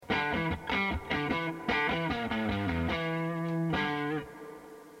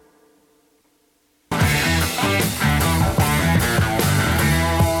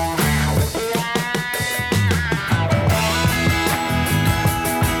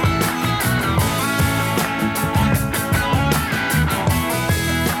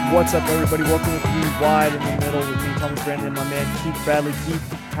What's up, everybody? Welcome to Three Wide in the Middle with me, Thomas Brandon, and my man Keith Bradley. Keith,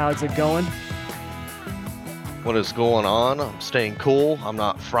 how's it going? What is going on? I'm staying cool. I'm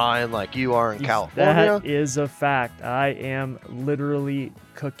not frying like you are in California. That is a fact. I am literally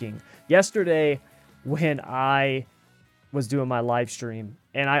cooking. Yesterday, when I was doing my live stream,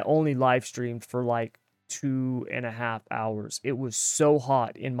 and I only live streamed for like 2.5 hours, it was so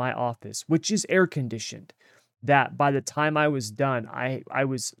hot in my office, which is air conditioned, that by the time I was done, I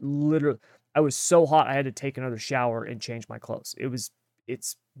was so hot I had to take another shower and change my clothes.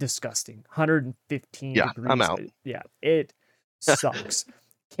 It's disgusting. 115 Yeah, degrees. I'm out. Yeah, it sucks.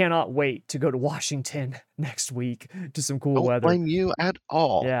 Cannot wait to go to Washington next week to some cool Don't weather. blame you at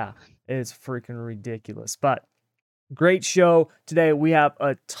all. Yeah, it's freaking ridiculous. But great show today. We have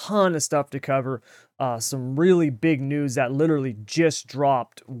a ton of stuff to cover. Some really big news that literally just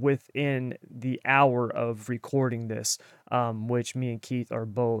dropped within the hour of recording this, which me and Keith are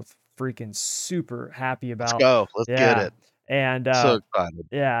both freaking super happy about. Let's go. Let's get it. And So excited.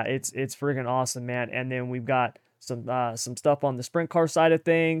 yeah, it's freaking awesome, man. And then we've got some stuff on the sprint car side of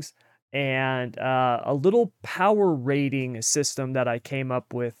things, and a little power rating system that I came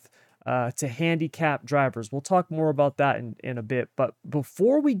up with to handicap drivers. We'll talk more about that in a bit. But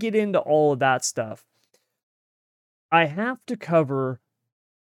before we get into all of that stuff, I have to cover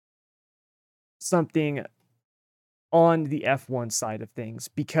something on the F1 side of things,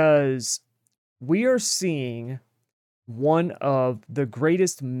 because we are seeing one of the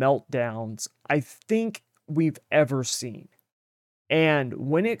greatest meltdowns I think we've ever seen. And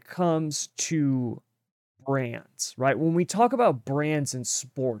when it comes to brands, right? When we talk about brands in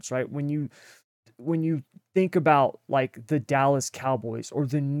sports, right? When you think about like the Dallas Cowboys or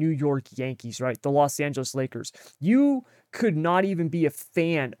the New York Yankees, right? The Los Angeles Lakers, you could not even be a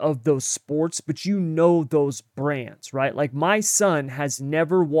fan of those sports, but you know those brands, right? Like my son has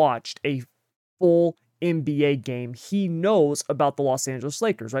never watched a full NBA game. He knows about the Los Angeles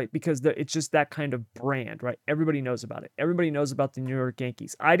Lakers, right? Because it's just that kind of brand, right? Everybody knows about it. Everybody knows about the New York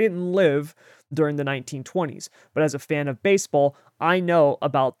Yankees. I didn't live during the 1920s, but as a fan of baseball, I know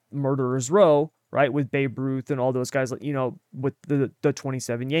about Murderers Row, right? With Babe Ruth and all those guys, you know, with the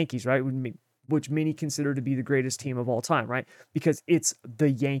 27 Yankees, right? Which many consider to be the greatest team of all time, right? Because it's the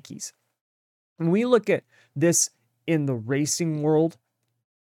Yankees. When we look at this in the racing world,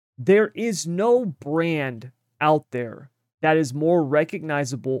 there is no brand out there that is more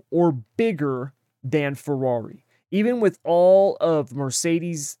recognizable or bigger than Ferrari. Even with all of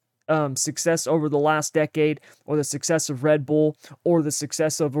Mercedes' success over the last decade, or the success of Red Bull, or the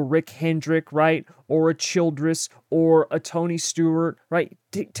success of a Rick Hendrick, right? Or a Childress, or a Tony Stewart, right?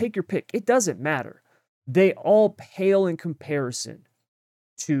 Take your pick. It doesn't matter. They all pale in comparison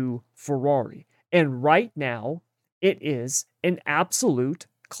to Ferrari. And right now, it is an absolute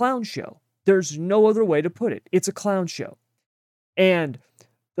clown show. There's no other way to put it. It's a clown show. And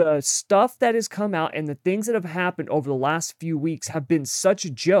the stuff that has come out and the things that have happened over the last few weeks have been such a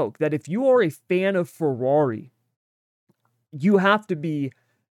joke that if you are a fan of Ferrari, you have to be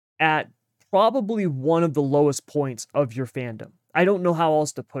at probably one of the lowest points of your fandom. I don't know how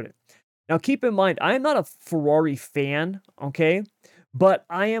else to put it. Now, keep in mind, I am not a Ferrari fan, okay? But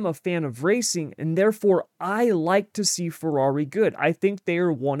I am a fan of racing, and therefore I like to see Ferrari good. I think they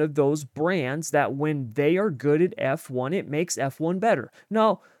are one of those brands that when they are good at F1, it makes F1 better.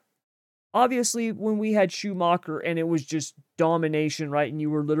 Now, obviously, when we had Schumacher and it was just domination, right? And you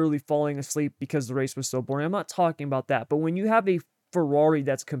were literally falling asleep because the race was so boring. I'm not talking about that. But when you have a Ferrari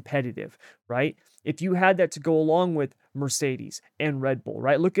that's competitive, right? If you had that to go along with Mercedes and Red Bull,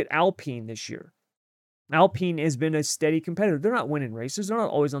 right? Look at Alpine this year. Alpine has been a steady competitor. They're not winning races. They're not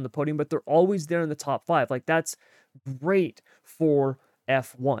always on the podium, but they're always there in the top 5. Like, that's great for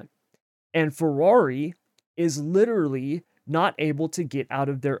F1. And Ferrari is literally not able to get out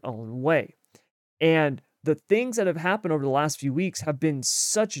of their own way. And the things that have happened over the last few weeks have been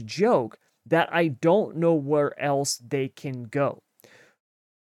such a joke that I don't know where else they can go.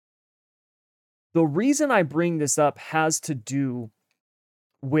 The reason I bring this up has to do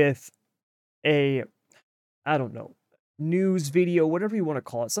with news video, whatever you want to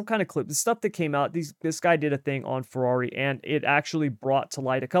call it, some kind of clip, the stuff that came out. This guy did a thing on Ferrari, and it actually brought to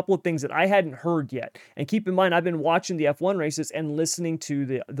light a couple of things that I hadn't heard yet. And keep in mind, I've been watching the F1 races and listening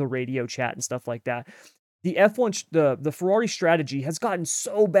to the radio chat and stuff like that. The F1, the Ferrari strategy has gotten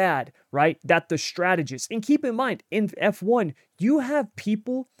so bad, right? That the strategists, and keep in mind, in F1, you have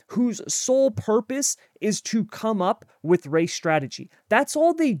people whose sole purpose is to come up with race strategy. That's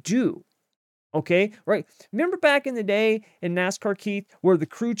all they do. Okay, right? Remember back in the day in NASCAR, Keith, where the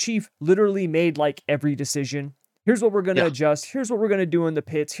crew chief literally made like every decision? Here's what we're going to Yeah. adjust. Here's what we're going to do in the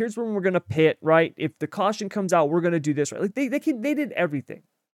pits. Here's when we're going to pit, right? If the caution comes out, we're going to do this, right? Like they did everything.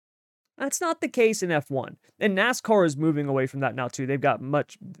 That's not the case in F1. And NASCAR is moving away from that now too. They've got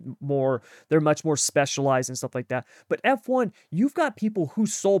much more, they're much more specialized and stuff like that. But F1, you've got people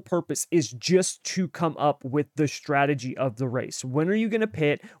whose sole purpose is just to come up with the strategy of the race. When are you going to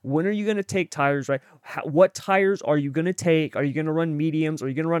pit? When are you going to take tires, right? What tires are you going to take? Are you going to run mediums? Are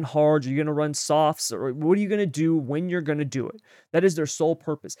you going to run hards? Are you going to run softs? Or what are you going to do when you're going to do it? That is their sole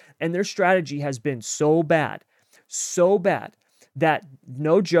purpose. And their strategy has been so bad that,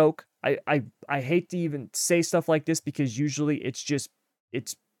 no joke, I hate to even say stuff like this because usually it's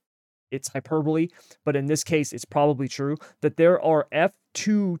hyperbole, but in this case it's probably true that there are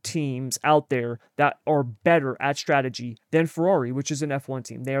F2 teams out there that are better at strategy than Ferrari, which is an F1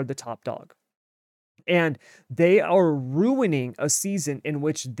 team. They are the top dog. And they are ruining a season in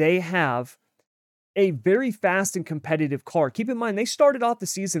which they have a very fast and competitive car. Keep in mind, they started off the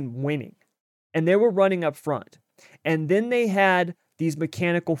season winning and they were running up front. And then they had these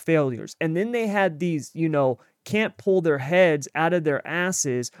mechanical failures. And then they had these, can't pull their heads out of their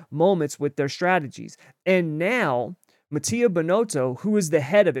asses moments with their strategies. And now Mattia Binotto, who is the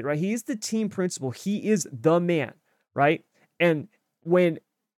head of it, right? He is the team principal. He is the man, right? And when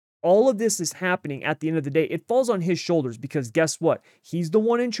all of this is happening at the end of the day, it falls on his shoulders because guess what? He's the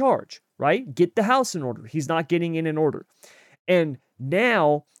one in charge, right? Get the house in order. He's not getting in order. And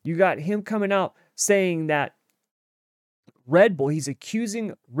now you got him coming out saying that Red Bull, he's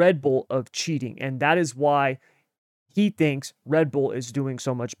accusing Red Bull of cheating, and that is why he thinks Red Bull is doing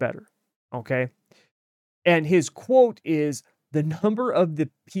so much better, okay? And his quote is, the number of the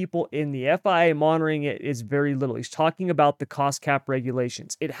people in the FIA monitoring it is very little. He's talking about the cost cap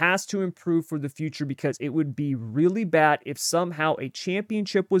regulations. It has to improve for the future because it would be really bad if somehow a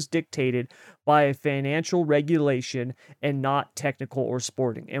championship was dictated by a financial regulation and not technical or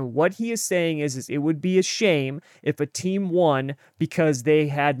sporting. And what he is saying is it would be a shame if a team won because they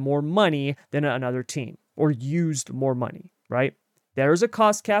had more money than another team or used more money, right? There's a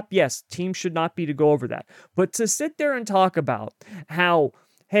cost cap. Yes, teams should not be to go over that. But to sit there and talk about how,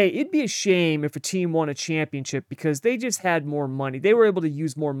 hey, it'd be a shame if a team won a championship because they just had more money. They were able to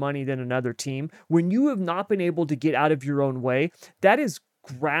use more money than another team. When you have not been able to get out of your own way, that is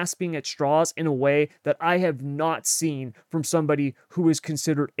grasping at straws in a way that I have not seen from somebody who is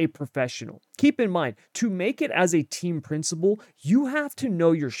considered a professional. Keep in mind, to make it as a team principal, you have to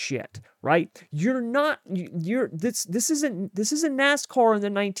know your shit, right? This isn't NASCAR in the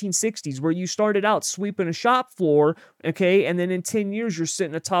 1960s where you started out sweeping a shop floor, okay, and then in 10 years you're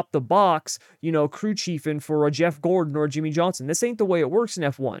sitting atop the box, crew chiefing for a Jeff Gordon or a Jimmy Johnson. This ain't the way it works in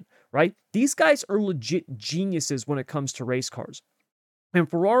F1, right? These guys are legit geniuses when it comes to race cars. And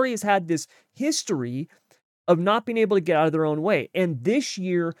Ferrari has had this history of not being able to get out of their own way. And this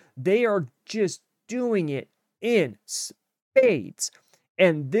year, they are just doing it in spades.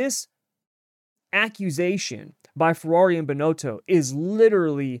 And this accusation by Ferrari and Binotto is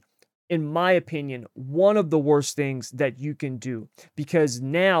literally, in my opinion, one of the worst things that you can do. Because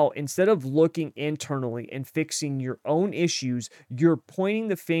now, instead of looking internally and fixing your own issues, you're pointing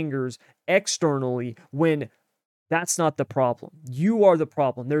the fingers externally when that's not the problem. You are the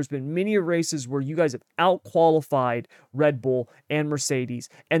problem. There's been many races where you guys have out-qualified Red Bull and Mercedes,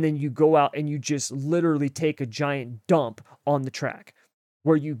 and then you go out and you just literally take a giant dump on the track,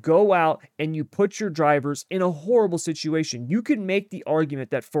 where you go out and you put your drivers in a horrible situation. You can make the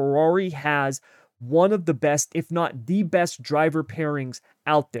argument that Ferrari has one of the best, if not the best, driver pairings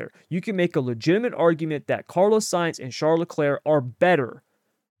out there. You can make a legitimate argument that Carlos Sainz and Charles Leclerc are better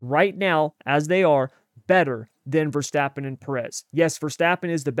right now, as they are, better than Verstappen and Perez. Yes, Verstappen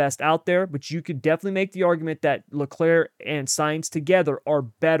is the best out there, but you could definitely make the argument that Leclerc and Sainz together are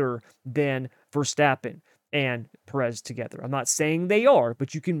better than Verstappen and Perez together. I'm not saying they are,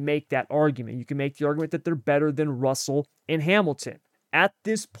 but you can make that argument. You can make the argument that they're better than Russell and Hamilton at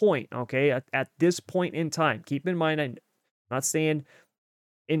this point, okay? At this point in time. Keep in mind, I'm not saying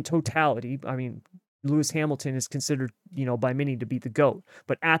in totality. I mean, Lewis Hamilton is considered, by many to be the GOAT.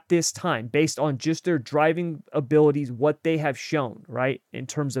 But at this time, based on just their driving abilities, what they have shown, right, in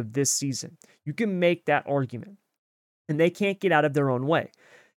terms of this season, you can make that argument. And they can't get out of their own way.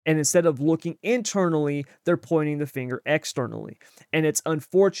 And instead of looking internally, they're pointing the finger externally. And it's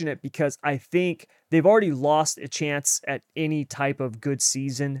unfortunate because I think they've already lost a chance at any type of good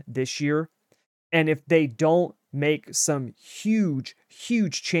season this year. And if they don't make some huge,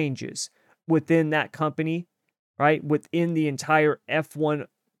 huge changes within that company, right, within the entire F1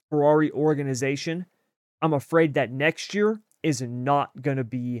 Ferrari organization, I'm afraid that next year is not going to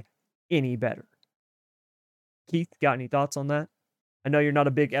be any better. Keith, got any thoughts on that? I know you're not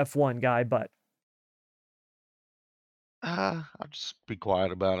a big F1 guy, but I'll just be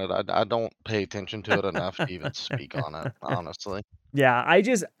quiet about it. I don't pay attention to it enough to even speak on it, honestly. yeah,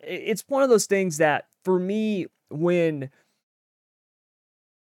 it's one of those things that for me, when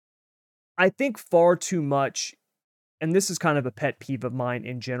I think far too much, and this is kind of a pet peeve of mine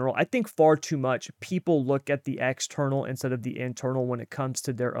in general, I think far too much people look at the external instead of the internal when it comes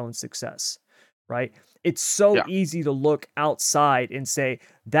to their own success, right? It's so Yeah. easy to look outside and say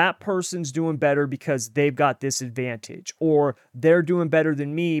that person's doing better because they've got this advantage, or they're doing better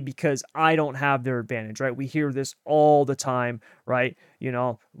than me because I don't have their advantage, right? We hear this all the time, right? You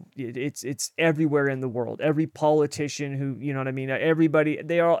know, it's everywhere in the world. Every politician who, you know what I mean, everybody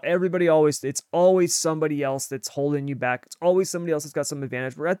always, it's always somebody else that's holding you back. It's always somebody else that's got some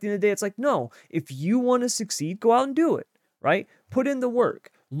advantage. But at the end of the day, it's like, no, if you want to succeed, go out and do it, right? Put in the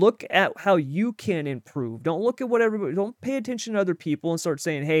work. Look at how you can improve. Don't look at what everybody, don't pay attention to other people and start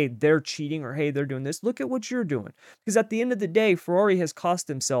saying, hey, they're cheating, or hey, they're doing this. Look at what you're doing. Because at the end of the day, Ferrari has cost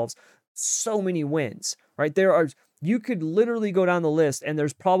themselves so many wins, right? You could literally go down the list and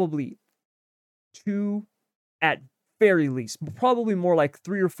there's probably 2 at very least, probably more like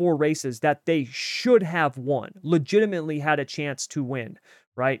 3 or 4 races that they should have won, legitimately had a chance to win,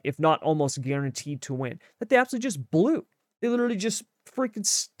 right? If not almost guaranteed to win, that they absolutely just blew. They literally just freaking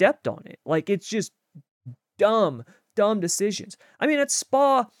stepped on it. Like, it's just dumb decisions. I mean, at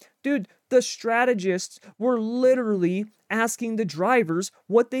Spa, dude, the strategists were literally asking the drivers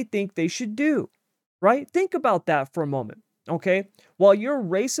what they think they should do, right? Think about that for a moment, okay? While you're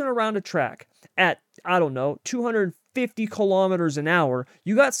racing around a track at, I don't know, 250 kilometers an hour,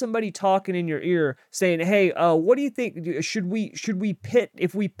 you got somebody talking in your ear saying, hey, what do you think? Should we pit?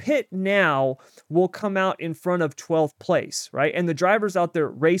 If we pit now, we'll come out in front of 12th place, right? And the drivers out there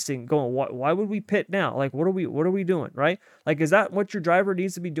racing going, why would we pit now? Like, what are we doing, right? Like, is that what your driver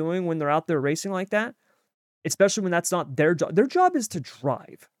needs to be doing when they're out there racing like that? Especially when that's not their job. Their job is to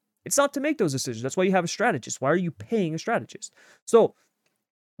drive. It's not to make those decisions. That's why you have a strategist. Why are you paying a strategist? So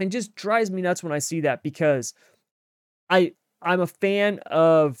it just drives me nuts when I see that, because I'm a fan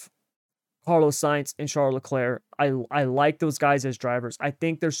of Carlos Sainz and Charles Leclerc. I like those guys as drivers. I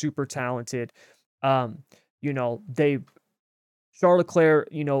think they're super talented. You know, Charles Leclerc,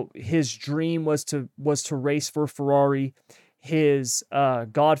 you know, his dream was to race for Ferrari. His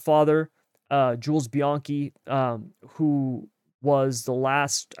godfather, Jules Bianchi, who was the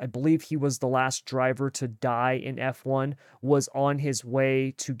last, I believe he was the last driver to die in F1, was on his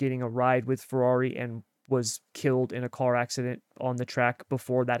way to getting a ride with Ferrari and was killed in a car accident on the track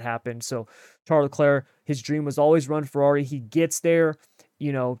before that happened. So Charles Leclerc, his dream was always run Ferrari. He gets there,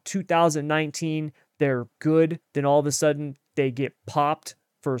 you know, 2019, they're good. Then all of a sudden they get popped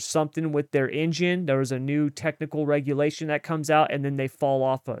for something with their engine. There was a new technical regulation that comes out, and then they fall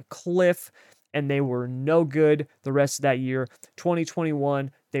off a cliff, and they were no good the rest of that year.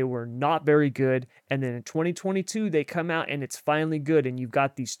 2021, they were not very good. And then in 2022, they come out and it's finally good. And you've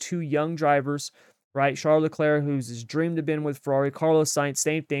got these 2 young drivers, right? Charles Leclerc, who's his dream to have been with Ferrari. Carlos Sainz,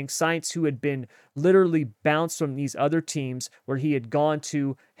 same thing. Sainz, who had been literally bounced from these other teams where he had gone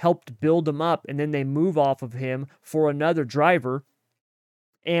to, helped build them up, and then they move off of him for another driver.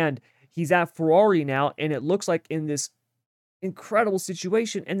 And he's at Ferrari now, and it looks like in this incredible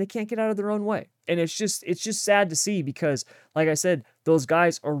situation, and they can't get out of their own way. And it's just sad to see, because like I said, those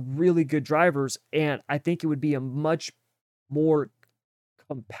guys are really good drivers, and I think it would be a much more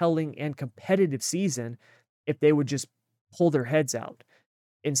compelling and competitive season if they would just pull their heads out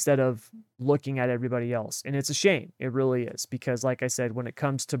instead of looking at everybody else. And it's a shame. It really is, because like I said, when it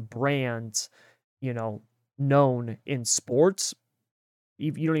comes to brands, you know, known in sports,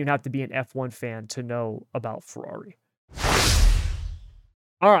 you don't even have to be an F1 fan to know about Ferrari.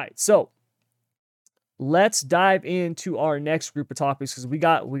 All right, so let's dive into our next group of topics, because we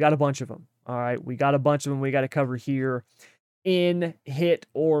got a bunch of them. All right, we got a bunch of them we got to cover here in Hit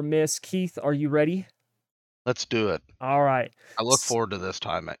or Miss. Keith, are you ready? Let's do it. All right. I look forward to this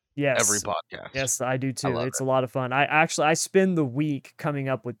time at every Yes. podcast. Yes, I do too. love It's a lot of fun. I spend the week coming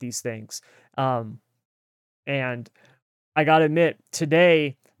up with these things. And I got to admit,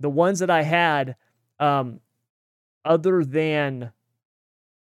 today, the ones that I had, other than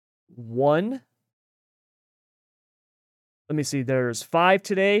one, let me see, there's 5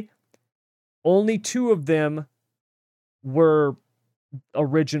 today. Only 2 of them were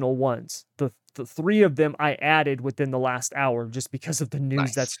original ones. The 3 of them I added within the last hour just because of the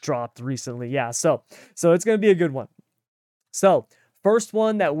news that's dropped recently. Yeah, so it's going to be a good one. So, first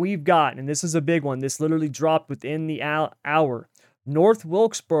one that we've got, and this is a big one. This literally dropped within the hour. North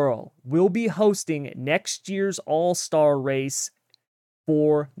Wilkesboro will be hosting next year's All-Star race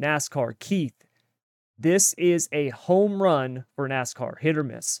for NASCAR. Keith, this is a home run for NASCAR, hit or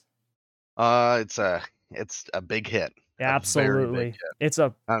miss. It's a big hit. A very big Absolutely. hit. It's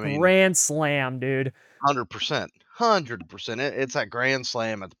a I mean, grand slam, dude. 100%. 100%. It's that grand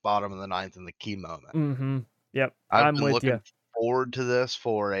slam at the bottom of the ninth in the key moment. Mhm. Yep, I've I'm been with you. looking forward to this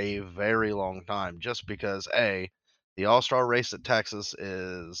for a very long time just because the All-Star race at Texas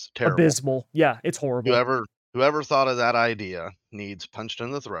is terrible. Abysmal. Yeah, it's horrible. Whoever whoever thought of that idea needs punched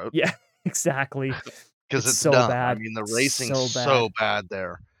in the throat Yeah, exactly. because It's it's so dumb. I bad. mean, the racing's So so bad. bad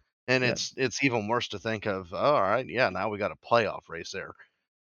there, and Yep. it's even worse to think of, "Oh, alright, yeah, now we got a playoff race there."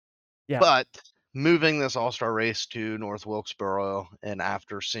 Yeah. But moving this All-Star race to North Wilkesboro, and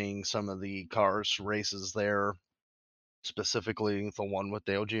after seeing some of the cars races there, specifically the one with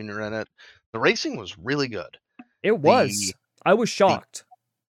Dale Jr. in it, the racing was really good. It The was. I was the shocked.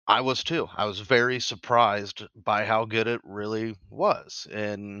 I was too. I was very surprised by how good it really was,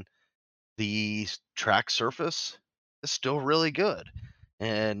 and the track surface is still really good.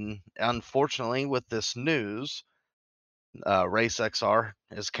 And unfortunately, with this news, Race XR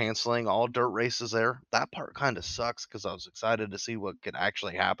is canceling all dirt races there. That part kind of sucks because I was excited to see what could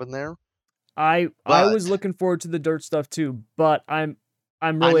actually happen there. I But was looking forward to the dirt stuff too, but I'm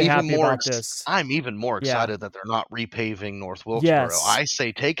really happy about this. I'm even more Yeah. excited that they're not repaving North Wilkesboro. Yes. I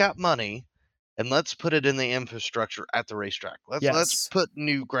say take out money and let's put it in the infrastructure at the racetrack. Let's Yes. put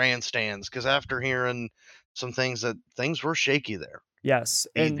new grandstands because after hearing some things that things were shaky there. Yes.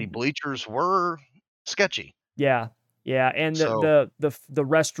 The And bleachers were sketchy. yeah. Yeah, and So the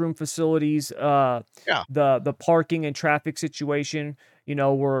restroom facilities, yeah, the parking and traffic situation,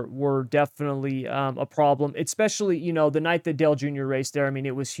 were definitely, a problem, especially, the night that Dale Jr. raced there. I mean,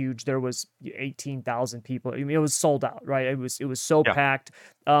 it was huge. There was 18,000 people. I mean, it was sold out, right? It was so yeah, packed.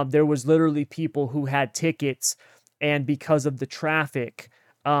 There was literally people who had tickets, and because of the traffic,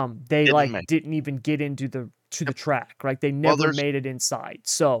 they, didn't like, make. didn't even get into the track, right? They Well, never made it inside.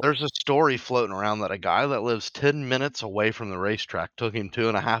 So, there's a story floating around that a guy that lives 10 minutes away from the racetrack took him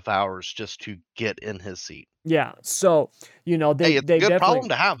 2.5 hours just to get in his seat. yeah, so, Hey, it's a they've good definitely problem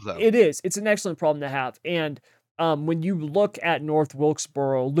to have, though. it is, it's an excellent problem to have, and, when you look at North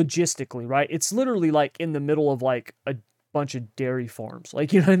Wilkesboro logistically, right, it's literally, like, in the middle of, like, a bunch of dairy farms,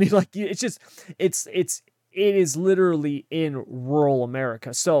 like, you know what I mean? Like, it's just it is literally in rural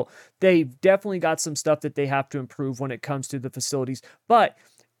America, so they've definitely got some stuff that they have to improve when it comes to the facilities, but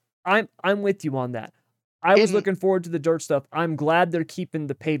I'm with you on that. I was And looking forward to the dirt stuff. I'm glad they're keeping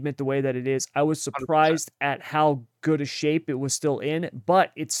the pavement the way that it is. I was 100%. surprised at how good a shape it was still in,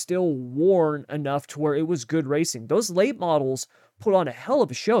 but it's still worn enough to where it was good racing. Those late models put on a hell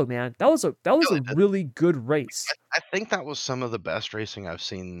of a show, man. That was No, a it did. really good race. I think that was some of the best racing I've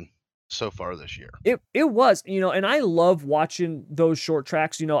seen so far this year. It was, and I love watching those short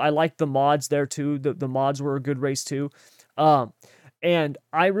tracks. I like the mods there too. The mods were a good race too. Um, and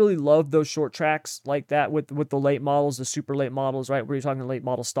I really love those short tracks like that with the late models, the super late models, right? Where you're talking late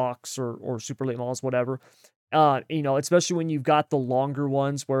model stocks or super late models, whatever. Especially when you've got the longer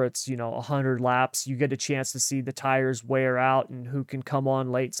ones where it's, 100 laps, you get a chance to see the tires wear out and who can come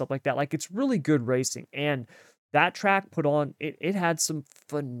on late, stuff like that. Like it's really good racing. And that track put on it had some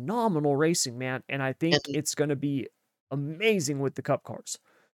phenomenal racing, man. And I think And it's gonna be amazing with the cup cars.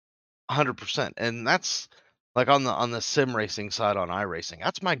 100%. And that's like on the sim racing side on iRacing.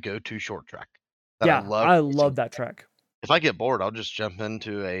 That's my go-to short track that I Yeah, love I racing. love that track. If I get bored, I'll just jump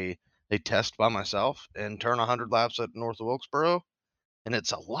into a test by myself and turn 100 laps at North Wilkesboro, and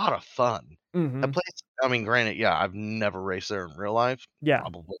it's a lot of fun. That Mhm. place, I mean, granted, yeah, I've never raced there in real life, Yeah.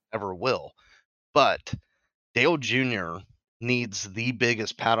 probably never will, but Dale Jr. needs the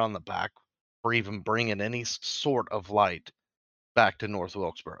biggest pat on the back for even bringing any sort of light back to North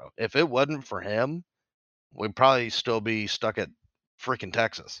Wilkesboro. If it wasn't for him, we'd probably still be stuck at freaking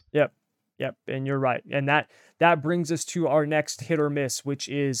Texas. Yep. Yep, and you're right. And that brings us to our next hit or miss, which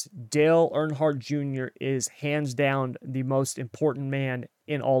is Dale Earnhardt Jr. is hands down the most important man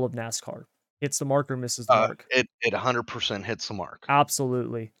in all of NASCAR. Hits the mark or misses the mark. It 100% hits the mark.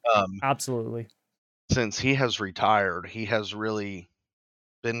 Absolutely. Um, Absolutely. since he has retired, he has really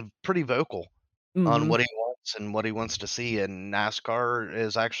been pretty vocal on Mhm. what he wants and what he wants to see, and NASCAR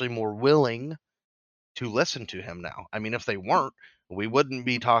is actually more willing to listen to him now. I mean, if they weren't, we wouldn't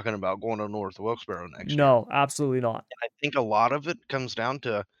be talking about going to North Wilkesboro next year. No, absolutely not. I think a lot of it comes down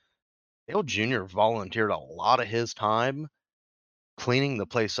to Dale Jr. volunteered a lot of his time cleaning the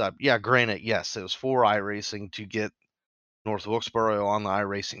place up. Yeah, granted, yes, it was for iRacing to get North Wilkesboro on the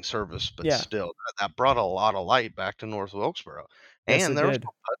iRacing service, but Yeah. still, that brought a lot of light back to North Wilkesboro. Yes, And it there was did. a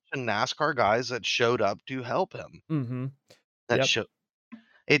bunch of NASCAR guys that showed up to help him. Mhm. That Yep. show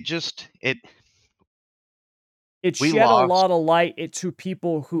it just it It we shed a lost. lot of light to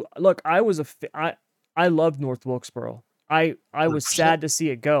people who look, I was a I loved North Wilkesboro. I was 100%. sad to see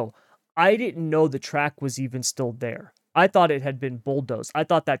it go. I didn't know the track was even still there. I thought it had been bulldozed. I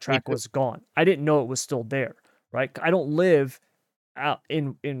thought that Me track too. was gone. I didn't know it was still there, right? I don't live out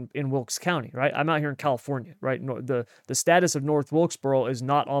in Wilkes County, right? I'm out here in California, right? The status of North Wilkesboro is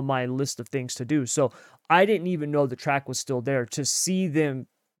not on my list of things to do. So I didn't even know the track was still there. To see them,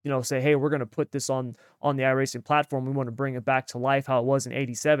 say, hey, we're going to put this on the iRacing platform. We want to bring it back to life how it was in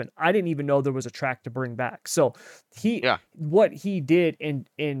 '87. I didn't even know there was a track to bring back. So Yeah. what he did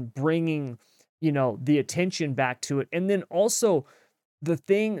in bringing, the attention back to it, and then also the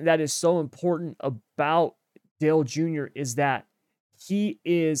thing that is so important about Dale Jr. is that he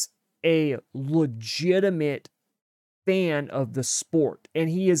is a legitimate fan of the sport and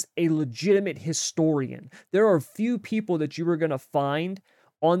he is a legitimate historian. There are few people that you are going to find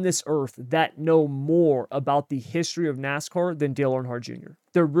on this earth that know more about the history of NASCAR than Dale Earnhardt Jr.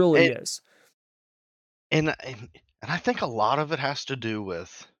 There really And is. and I think a lot of it has to do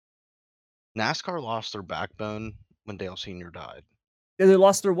with NASCAR lost their backbone when Dale Sr. died. They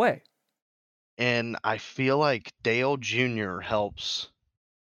lost their way. And I feel like Dale Jr. helps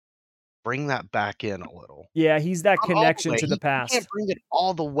bring that back in a little. Yeah, he's that Not all the connection way. to the He can't past. bring it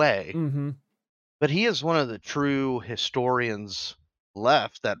all the way, Mhm. but he is one of the true historians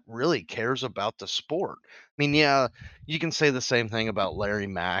left that really cares about the sport. I mean, yeah, you can say the same thing about Larry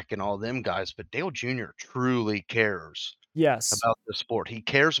Mack and all them guys, but Dale Jr. truly cares Yes. about the sport. He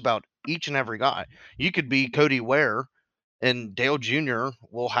cares about each and every guy. You could be Cody Ware, and Dale Jr.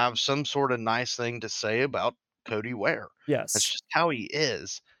 will have some sort of nice thing to say about Cody Ware. That's Yes. just how he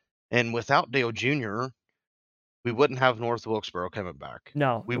is. And without Dale Jr., we wouldn't have North Wilkesboro coming back.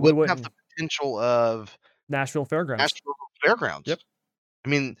 No, We we wouldn't have the wouldn't. potential of Nashville Fairgrounds. National Fairgrounds. Yep. I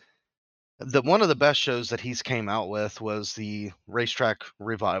mean, the one of the best shows that he's came out with was the Racetrack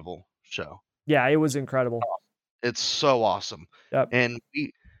Revival show. Yeah, it was incredible. It's so awesome. Yep. And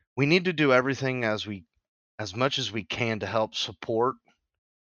we need to do everything as much as we can to help support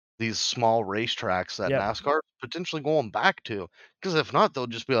these small racetracks that Yep. NASCAR is potentially going back to, because if not, they'll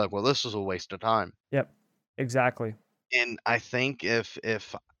just be like, "Well, this is a waste of time." Yep. Exactly. And I think if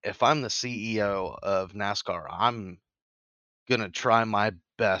I'm the CEO of NASCAR, I'm gonna try my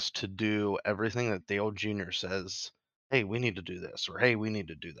best to do everything that Dale Jr. says, "Hey, we need to do this," or "Hey, we need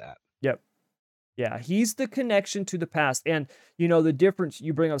to do that." Yep. Yeah, he's the connection to the past. And, the difference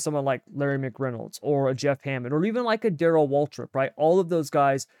you bring up someone like Larry McReynolds or a Jeff Hammond or even like a Darrell Waltrip, right? All of those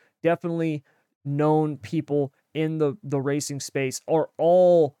guys, definitely known people in the racing space, are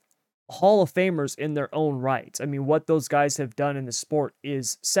all Hall of Famers in their own rights. I mean, what those guys have done in the sport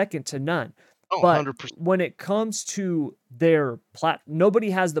is second to none. Oh, But 100%. when it comes to their nobody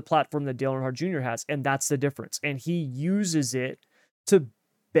has the platform that Dale Earnhardt Jr. has, and that's the difference. And he uses it to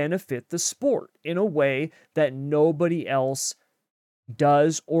benefit the sport in a way that nobody else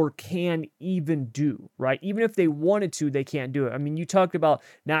does or can even do, right? Even if they wanted to, they can't do it. I mean, you talked about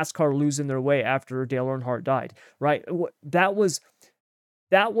NASCAR losing their way after Dale Earnhardt died, right? That was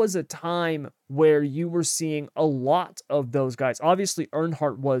a time where you were seeing a lot of those guys. Obviously,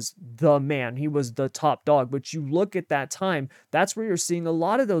 Earnhardt was the man. He was the top dog. But you look at that time, that's where you're seeing a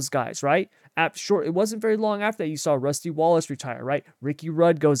lot of those guys, right? It wasn't very long after that you saw Rusty Wallace retire, right? Ricky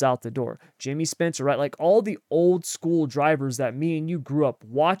Rudd goes out the door. Jimmy Spencer, right? Like all the old school drivers that me and you grew up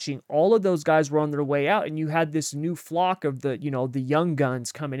watching, all of those guys were on their way out, and you had this new flock of the young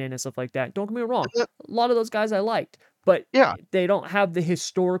guns coming in and stuff like that. Don't get me wrong, a lot of those guys I liked, but Yeah, they don't have the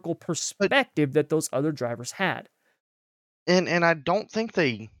historical but perspective that those other drivers had. and I don't think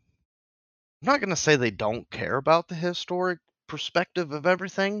I'm not gonna say they don't care about the historic perspective of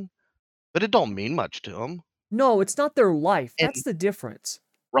everything, but it don't mean much to them. No, it's not their life. That's And the difference.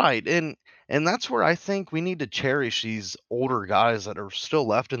 right, and that's where I think we need to cherish these older guys that are still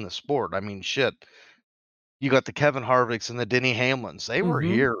left in the sport. I mean, shit, you got the Kevin Harvicks and the Denny Hamlins. They were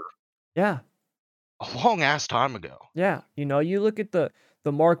Mhm. here Yeah. a long ass time ago. Yeah. You look at the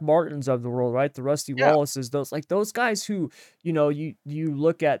Mark Martins of the world, right? The Rusty Yeah, Wallaces, those guys who, you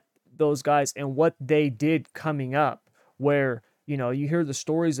look at those guys and what they did coming up, where, you hear the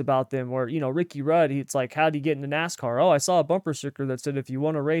stories about them where, Ricky Rudd, it's like, how'd he get into NASCAR? Oh, I saw a bumper sticker that said if you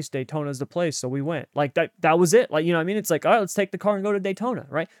want to race, Daytona's the place. So we went. Like that was it. Like, what I mean? It's like, all right, let's take the car and go to Daytona,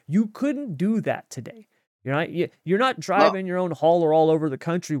 right? You couldn't do that today. You're not no, driving your own hauler all over the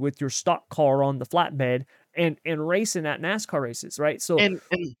country with your stock car on the flatbed and racing at NASCAR races, right? So and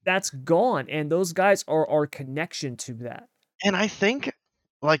that's gone, and those guys are our connection to that. And I think,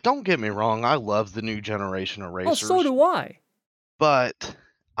 like, don't get me wrong, I love the new generation of Oh, so racers, do I. but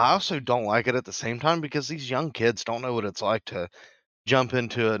I also don't like it at the same time because these young kids don't know what it's like to jump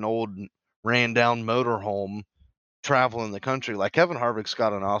into an old ran down motorhome traveling the country. Like Kevin Harvick's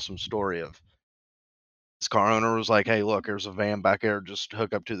got an awesome story of his car owner was like, "Hey, look, there's a van back there. Just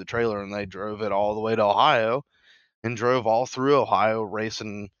hook up to the trailer," and they drove it all the way to Ohio and drove all through Ohio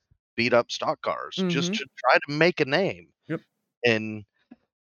racing beat up stock cars just Mhm. to try to make a name. Yep. And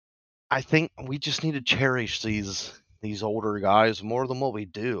I think we just need to cherish these older guys more than what we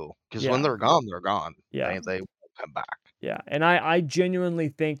do, because when Yeah. they're gone, they're gone. Yeah. They won't come back. Yeah. And I genuinely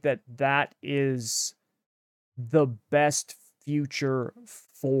think that that is the best future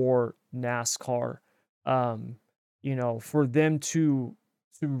for NASCAR. Um, for them to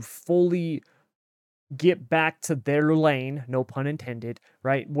fully get back to their lane, no pun intended,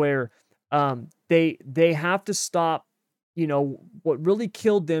 right? Where they have to stop. What really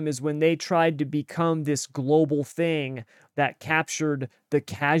killed them is when they tried to become this global thing that captured the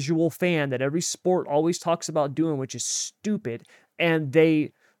casual fan that every sport always talks about doing, which is stupid. And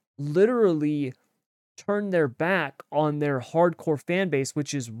they literally turned their back on their hardcore fan base,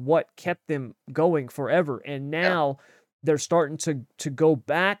 which is what kept them going forever. And Yeah, now they're starting to go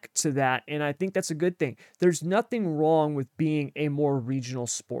back to that, and I think that's a good thing. There's nothing wrong with being a more regional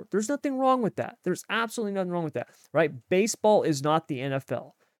sport. There's nothing wrong with that. There's absolutely nothing wrong with that, right? Baseball is not the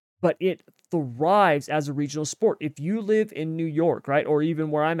NFL, but it thrives as a regional sport. If you live in New York, right, or even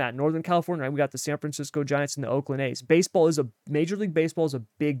where I'm at, Northern California, right, we got the San Francisco Giants and the Oakland A's. Major League Baseball is a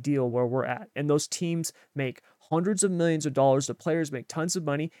big deal where we're at, and those teams make hundreds of millions of dollars. The players make tons of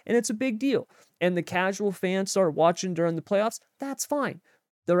money, and it's a big deal. And the casual fans start watching during the playoffs. That's fine.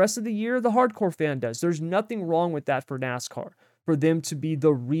 The rest of the year, the hardcore fan does. There's nothing wrong with that for NASCAR. For them to be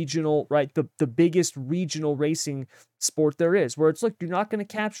the regional, right? The biggest regional racing sport there is, where it's, look, you're not going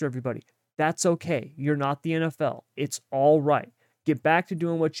to capture everybody. That's okay. You're not the NFL. It's all right. Get back to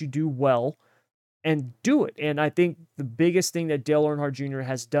doing what you do well and do it. And I think the biggest thing that Dale Earnhardt Jr.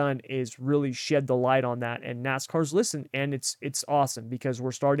 has done is really shed the light on that. And NASCAR's listened, and it's awesome because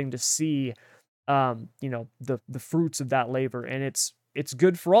we're starting to see the fruits of that labor, and it's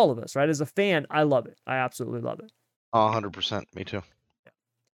good for all of us, right? As a fan, I love it. I absolutely love it. 100%. Me too.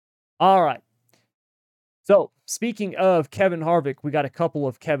 All right. So, speaking of Kevin Harvick, we got a couple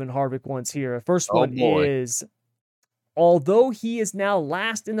of Kevin Harvick ones here. First Oh one boy. is, although he is now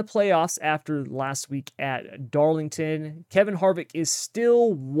last in the playoffs after last week at Darlington, Kevin Harvick is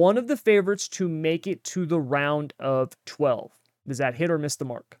still one of the favorites to make it to the round of 12. Does that hit or miss the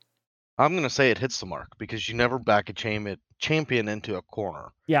mark? I'm gonna say it hits the mark because you never back a champion into a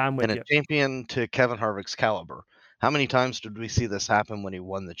corner, Yeah, I'm and with a you. champion to Kevin Harvick's caliber. How many times did we see this happen when he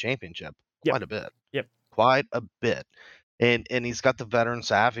won the championship? Yep. Quite a bit. Yep. Quite a bit. And he's got the veteran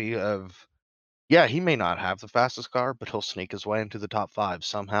savvy of, yeah, he may not have the fastest car, but he'll sneak his way into the top 5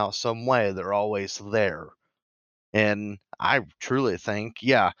 somehow, some way. They're always there. And I truly think,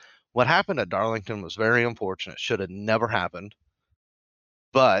 yeah, what happened at Darlington was very unfortunate. Should have never happened.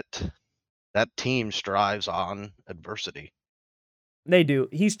 But that team strives on adversity. They do.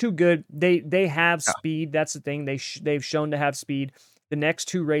 He's too good. They have Yeah. speed. That's the thing. They've shown to have speed. The next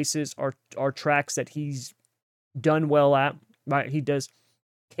two races are tracks that he's done well at. Right? He does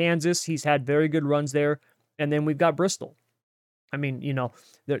Kansas. He's had very good runs there, and then we've got Bristol. I mean,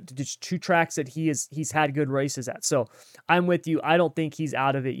 there's two tracks that he's had good races at. So I'm with you. I don't think he's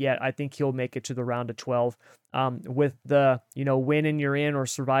out of it yet. I think he'll make it to the round of 12. With the win and you're in or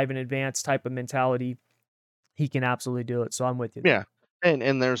survive in advance type of mentality, he can absolutely do it. So I'm with you there. Yeah.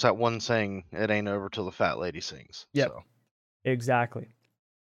 And there's that one saying, "It ain't over till the fat lady sings." Yep. So, Exactly.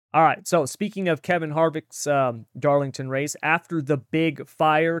 All right. So speaking of Kevin Harvick's Darlington race, after the big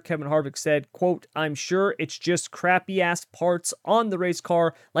fire, Kevin Harvick said, quote, "I'm sure it's just crappy ass parts on the race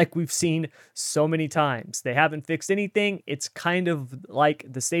car like we've seen so many times. They haven't fixed anything. It's kind of like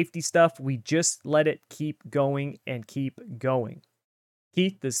the safety stuff. We just let it keep going and keep going."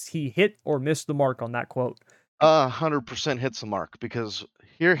 Keith, does he hit or miss the mark on that quote? 100% hits the mark because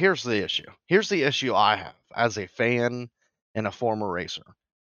here's the issue. Here's the issue I have as a fan and a former racer.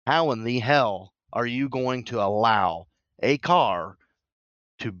 How in the hell are you going to allow a car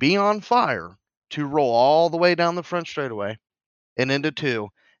to be on fire, to roll all the way down the front straightaway and into 2,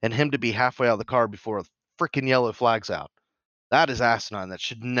 and him to be halfway out of the car before a freaking yellow flag's out? That is asinine. That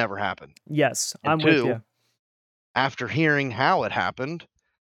should never happen. Yes, And I'm with 2, you. after hearing how it happened,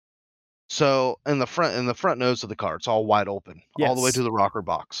 so in the front nose of the car, it's all wide open, all the way to Yes. the rocker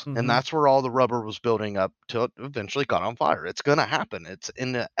box, and Hmm. that's where all the rubber was building up till it eventually caught on fire. It's gonna happen. It's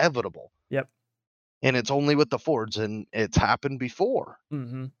inevitable. Yep. and it's only with the Fords, and it's happened before.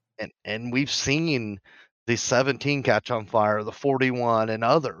 Mhm. And we've seen the 17 catch on fire, the 41, and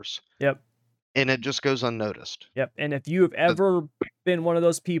others, Yep. and it just goes unnoticed. Yep, and if you have But ever been one of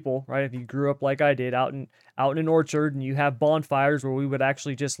those people, right, if you grew up like I did out in an orchard and you have bonfires where we would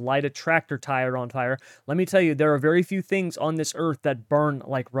actually just light a tractor tire on fire, let me tell you, there are very few things on this earth that burn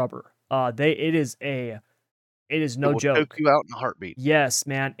like rubber. It is it no will choke joke. you out in a heartbeat. Yes,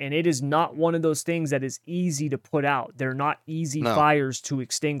 man, and it is not one of those things that is easy to put out. They're not easy No. fires to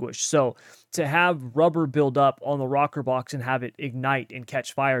extinguish. So, to have rubber build up on the rocker box and have it ignite and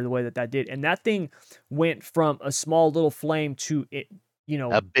catch fire the way that that did, and that thing went from a small little flame to it, you A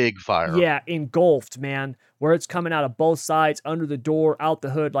know, big fire. yeah, engulfed, man, where it's coming out of both sides, under the door, out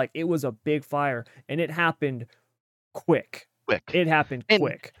the hood, like it was a big fire, and it happened quick. Quick. It happened And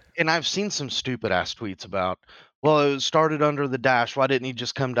quick. and I've seen some stupid ass tweets about, "Well, it was started under the dash, why didn't he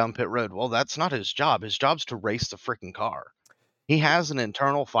just come down pit road?" Well, that's not his job. His job's to race the freaking car. He has an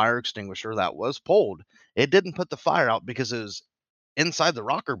internal fire extinguisher that was pulled. It didn't put the fire out because it was inside the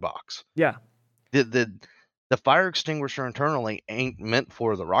rocker box. Yeah. The fire extinguisher internally ain't meant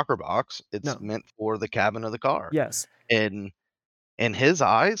for the rocker box. It's No. meant for the cabin of the car. Yes. And in his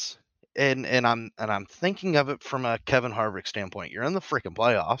eyes, and I'm thinking of it from a Kevin Harvick standpoint. You're in the freaking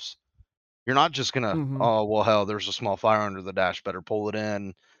playoffs. You're not just gonna, Mhm. oh well, hell, there's a small fire under the dash. Better pull it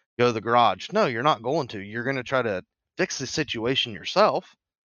in, go to the garage. No, you're not going to. You're gonna try to fix the situation yourself.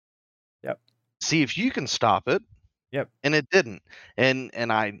 Yep. See if you can stop it, Yep. and it didn't. And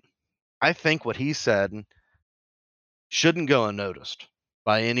I think what he said shouldn't go unnoticed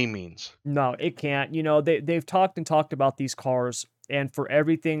by any means. No, it can't. They've talked and talked about these cars, and for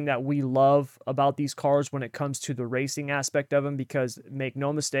everything that we love about these cars when it comes to the racing aspect of them, because make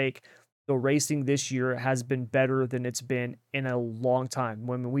no mistake, the racing this year has been better than it's been in a long time.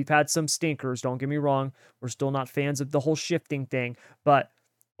 When we've had some stinkers, don't get me wrong, we're still not fans of the whole shifting thing, but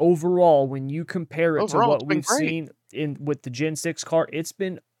overall, when you compare it to Overall, it's what been we've great. seen in with the Gen 6 car, it's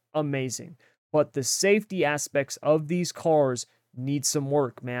been amazing. But the safety aspects of these cars need some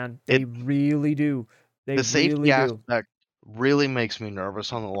work, man. They It really do. They The safety really do. aspect really makes me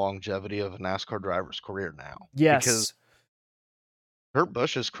nervous on the longevity of a NASCAR driver's career now, because Yes. Kurt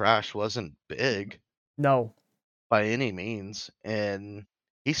Busch's crash wasn't big No. by any means, and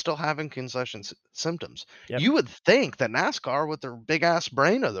he's still having concussion symptoms. Yep. You would think that NASCAR, with their big ass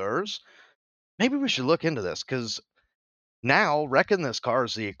brain of theirs, maybe we should look into this, because now wrecking this car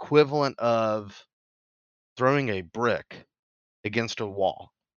is the equivalent of throwing a brick against a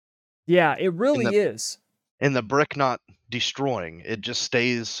wall, Yeah, it and really is. the brick not destroying, it just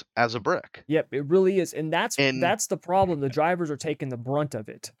stays as a brick. Yep, it really is. And that's And that's the problem. The drivers are taking the brunt of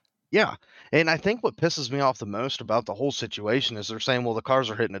it. yeah, and I think what pisses me off the most about the whole situation is they're saying, "Well, the cars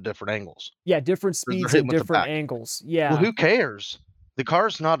are hitting at different angles, Yeah, different or they're speeds hitting and with the different back." angles. Well, Yeah. who cares? The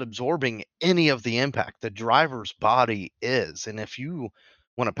car's not absorbing any of the impact. The driver's body is, and if you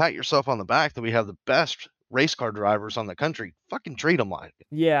wanna pat yourself on the back that we have the best race car drivers on the country, fucking treat them like it.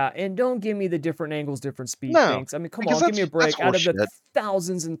 Yeah, and don't give me the different angles, different speed No, things. I mean, come because on, give me a that's break. Out of the horseshit.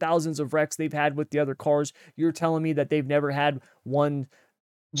 thousands and thousands of wrecks they've had with the other cars, you're telling me that they've never had one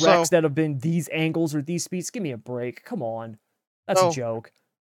wrecks So that have been these angles or these speeds? Give me a break. Come on. That's a so joke.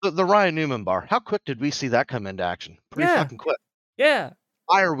 the Ryan Newman bar, how quick did we see that come into action? Pretty Yeah. fucking quick. Yeah.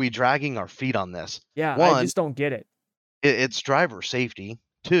 Why are we dragging our feet on this? Yeah. I 1, just don't get it. it's driver safety.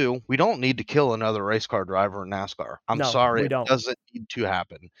 2, we don't need to kill another race car driver in NASCAR. I'm No, sorry, we it don't. doesn't need to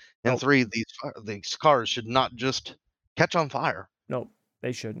happen. And Nope. 3, these cars should not just catch on fire. Nope.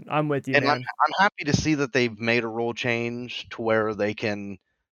 They shouldn't. I'm with you, And I'm man. I'm happy to see that they've made a rule change to where they can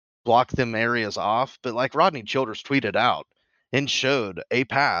block them areas off, but like Rodney Childers tweeted out and showed a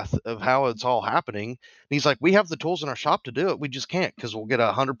path of how it's all happening. And he's like, "We have the tools in our shop to do it. We just can't because we'll get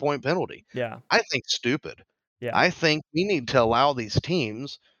a 100-point penalty." Yeah. I think stupid. Yeah. I think we need to allow these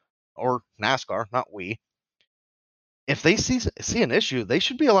teams, or NASCAR, not we, if they see an issue, they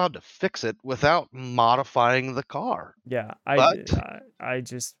should be allowed to fix it without modifying the car. Yeah. But I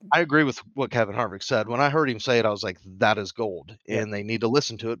just I agree with what Kevin Harvick said. When I heard him say it, I was like, that is gold. yep. And they need to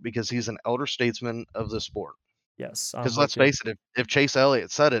listen to it because he's an elder statesman of the sport. Yes, I'm Because let's with you. face it, if Chase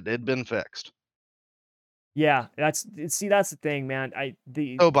Elliott said it, it'd been fixed. Yeah, that's the thing, man.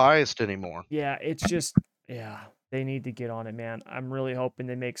 No biased anymore. Yeah, it's just yeah, they need to get on it, man. I'm really hoping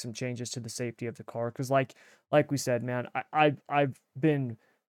they make some changes to the safety of the car because, like we said, man, I've been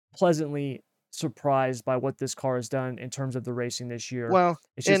pleasantly surprised by what this car has done in terms of the racing this year. Well,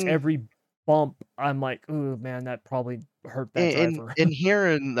 It's just and every bump, I'm like, "Ooh, man, that probably hurt that and driver." and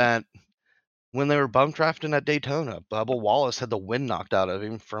hearing that when they were bump drafting at Daytona, Bubba Wallace had the wind knocked out of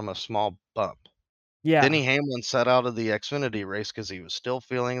him from a small bump. Yeah. Denny Hamlin sat out of the Xfinity race because he was still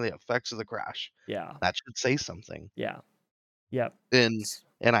feeling the effects of the crash. Yeah. That should say something. Yeah. Yep. And S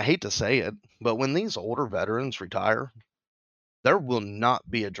and I hate to say it, but when these older veterans retire, there will not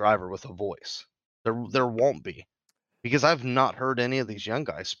be a driver with a voice. There won't be, because I've not heard any of these young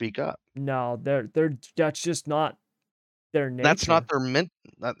guys speak up. No, they're that's just not their That's not nature. their ment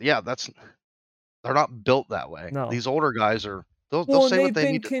that yeah, that's they're not built that way. No. These older guys are they'll Well, and say what they've they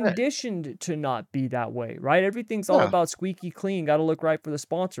been need to say. conditioned to not be that way, right? Everything's all Yeah, about squeaky clean, gotta look right for the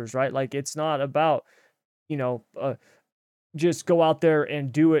sponsors, right? Like, it's not about, you know, just go out there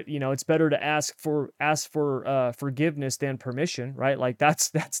and do it. It's better to ask for forgiveness than permission, right? Like,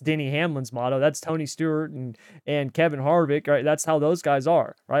 that's Denny Hamlin's motto. That's Tony Stewart and Kevin Harvick, right? That's how those guys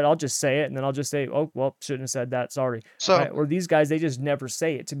are, right? I'll just say it, and then I'll just say, "Oh, well, shouldn't have said that, sorry," so right? Or these guys, they just never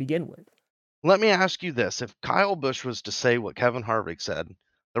say it to begin with. let me ask you this, if Kyle Busch was to say what Kevin Harvick said,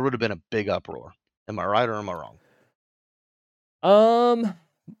 there would have been a big uproar. Am I right or am I wrong? Um,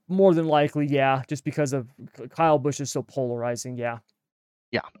 More than likely, yeah, just because of Kyle Busch is so polarizing. Yeah,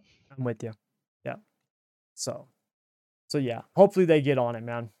 Yeah. I'm with you. Yeah. So, yeah, hopefully they get on it,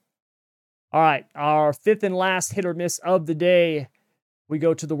 man. All right, our fifth and last hit or miss of the day. We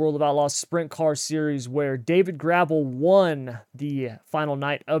go to the World of Outlaws Sprint Car Series where David Gravel won the final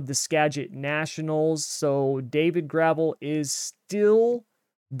night of the Skagit Nationals. So David Gravel is still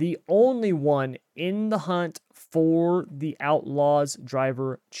the only one in the hunt for the Outlaws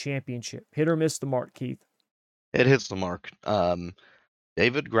Driver Championship. Hit or miss the mark, Keith? It hits the mark.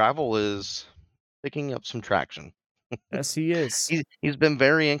 David Gravel is picking up some traction. Yes, he is. He's been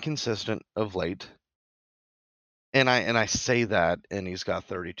very inconsistent of late. And I say that, and he's got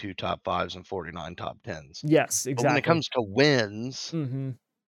 32 top 5s and 49 top 10s. Yes, But when it exactly. comes to wins, Mm-hmm.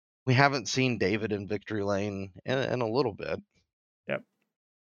 we haven't seen David in victory lane in a little bit. Yep.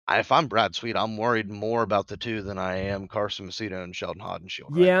 If I'm Brad Sweet, I'm worried more about the 2 than I am Carson Macedo and Sheldon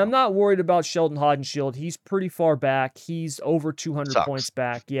Haudenschild right Yeah, I'm now. not worried about Sheldon Haudenschild. He's pretty far back. He's over 200 Sucks. points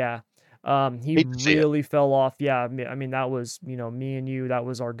back. Yeah. He Hate to see it. really fell off. Yeah. I mean, that was, me and you, that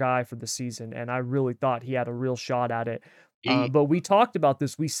was our guy for the season. And I really thought he had a real shot at it. He But we talked about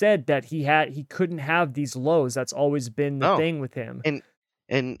this. We said that he couldn't have these lows. That's always been the No. thing with him. And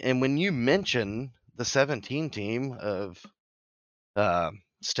and when you mention the 17 team of uh,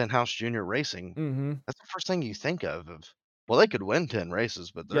 Stenhouse Junior Racing, Mm-hmm. that's the first thing you think of, well, they could win 10 races,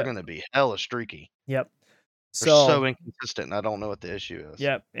 but they're Yep. gonna be hella streaky. Yep. They're so So, inconsistent, and I don't know what the issue is.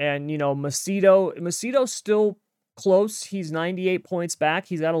 yep, and, Macedo's still close. He's 98 points back.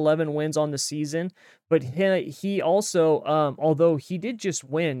 He's got 11 wins on the season, but he also, although he did just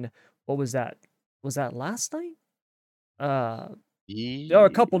win, what was that? Was that last night? Uh, or a Ye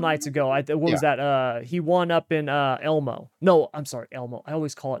couple nights ago. What was Yeah, that? He won up in Elmo. No, I'm sorry, Elmo. I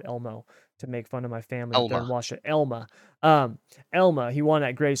always call it Elmo to make fun of my family up there in Elma. Washington. Um, Elma. He won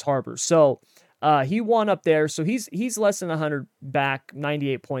at Grace Harbor. So, he won up there. So he's less than 100 back,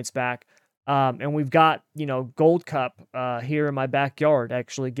 98 points back. And we've got, Gold Cup here in my backyard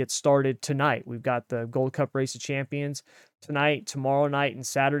actually gets started tonight. We've got the Gold Cup Race of Champions tonight, tomorrow night, and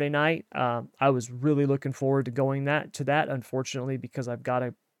Saturday night. I was really looking forward to going to that. Unfortunately, because I've got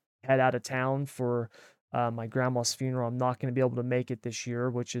to head out of town for my grandma's funeral, I'm not going to be able to make it this year,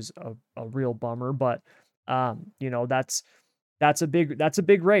 which is a real bummer. But that's a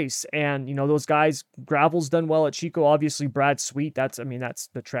big race, and those guys. Gravel's done well at Chico. Obviously, Brad Sweet. That's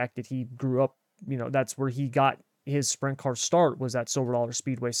the track that he grew up. That's where he got his sprint car start, was at Silver Dollar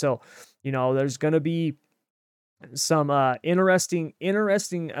Speedway. So, there's going to be some interesting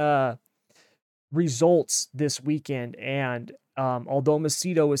results this weekend. And although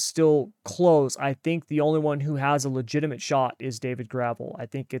Macedo is still close, I think the only one who has a legitimate shot is David Gravel. I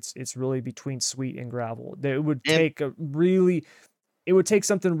think it's really between Sweet and Gravel. And It would take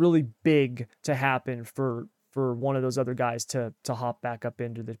something really big to happen for one of those other guys to hop back up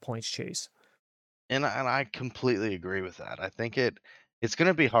into the points chase. I completely agree with that. I think it's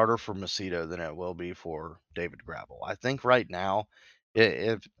gonna be harder for Macedo than it will be for David Gravel. I think right now, I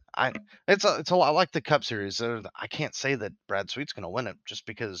if I it's a lot like the Cup Series. I can't say that Brad Sweet's gonna win it just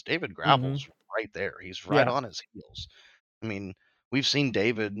because David Mhm. Gravel's right there. He's right Yeah. on his heels. I mean, we've seen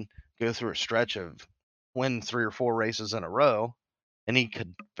David go through a stretch of win 3 or 4 races in a row, and he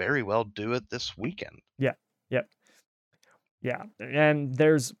could very well do it this weekend. Yeah. Yep. Yeah. And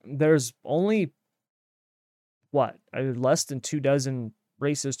there's only what? Less than 2 dozen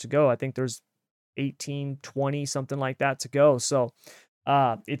races to go. I think there's 18, 20, something like that to go. So,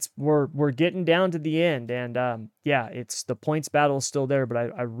 it's we're getting down to the end, and yeah, it's the points battle is still there, but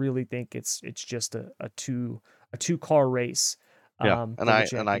I really think it's just a two car race. Yeah, and for the I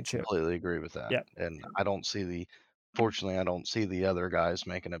championship. completely agree with that, Yeah. and I don't see the fortunately, I don't see the other guys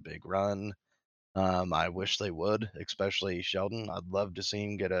making a big run. I wish they would, especially Sheldon. I'd love to see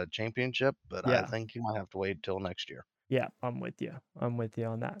him get a championship, but I Yeah. think he might have to wait till next year. Yeah, I'm with you. I'm with you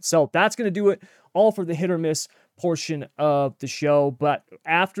on that. So that's going to do it all for the hit or miss portion of the show. But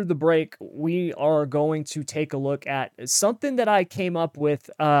after the break, we are going to take a look at something that I came up with.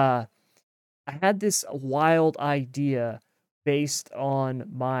 I had this wild idea based on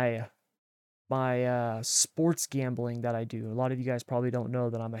my sports gambling that I do. A lot of you guys probably don't know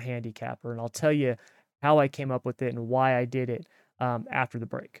that I'm a handicapper, and I'll tell you how I came up with it and why I did it after the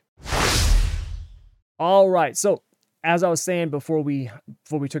break. All right. So as I was saying before we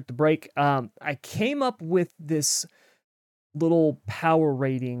took the break, I came up with this little power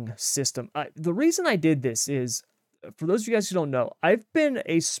rating system. The reason I did this is, for those of you guys who don't know, I've been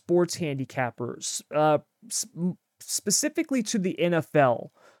a sports handicapper, specifically to the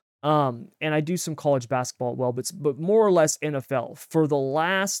NFL. And I do some college basketball as well, but more or less NFL for the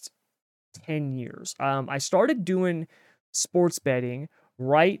last 10 years. I started doing sports betting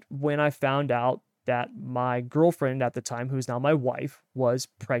right when I found out that my girlfriend at the time, who's now my wife, was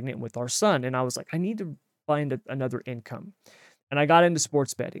pregnant with our son. And I was like, I need to find another income. And I got into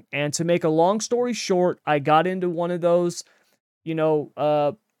sports betting. And to make a long story short, I got into one of those, you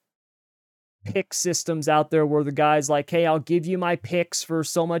know, pick systems out there where the guy's like, hey, I'll give you my picks for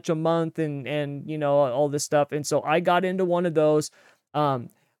so much a month and you know, all this stuff. And so I got into one of those. I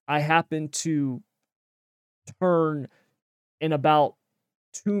happened to turn in about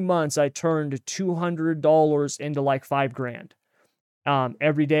 2 months, I turned $200 into like $5,000.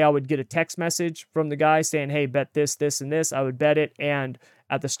 Every day I would get a text message from the guy saying, hey, bet this, this, and this. I would bet it. And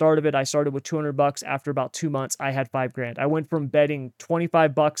at the start of it, I started with $200. After about 2 months, I had $5,000. I went from betting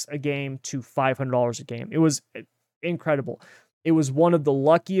 $25 a game to $500 a game. It was incredible. It was one of the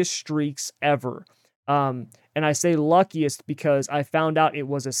luckiest streaks ever. And I say luckiest because I found out it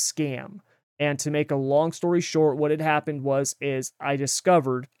was a scam. And to make a long story short, what had happened is I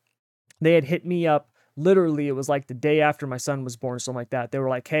discovered they had hit me up. Literally, it was like the day after my son was born or something like that. They were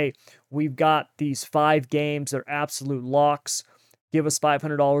like, hey, we've got these 5 games. They're absolute locks. Give us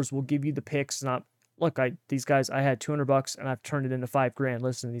 $500. We'll give you the picks. And look, these guys, I had $200 and I've turned it into $5,000.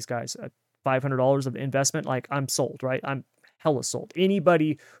 Listen to these guys, $500 of investment. Like, I'm sold, right? I'm hella sold.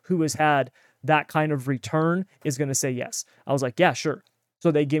 Anybody who has had that kind of return is going to say yes. I was like, yeah, sure. So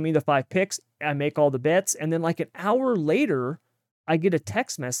they give me the 5 picks. I make all the bets. And then like an hour later, I get a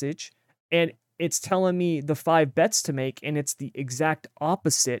text message and it's telling me the 5 bets to make. And it's the exact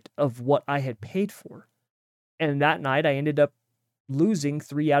opposite of what I had paid for. And that night I ended up losing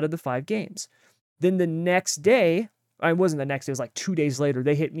 3 out of the 5 games. Then the next day, it wasn't the next day, it was like 2 days later,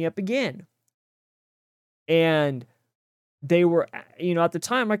 they hit me up again. And they were, you know, at the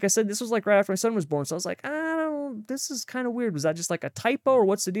time, like I said, this was like right after my son was born. So I was like, this is kind of weird. Was that just like a typo or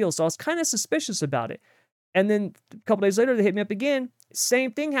what's the deal? So I was kind of suspicious about it. And then a couple days later, they hit me up again.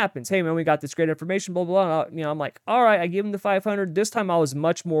 Same thing happens. Hey, man, we got this great information, blah, blah, blah. You know, I'm like, all right, I give them the 500. This time I was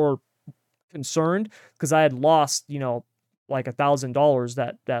much more concerned because I had lost, you know, like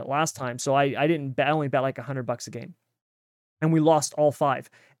 $1,000 that last time. So I didn't bet, I only bet like $100 a game. And we lost all 5.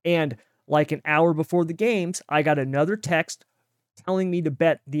 And like an hour before the games, I got another text telling me to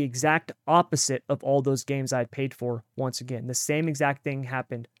bet the exact opposite of all those games I'd paid for once again. The same exact thing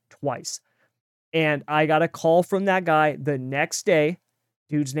happened twice. And I got a call from that guy the next day.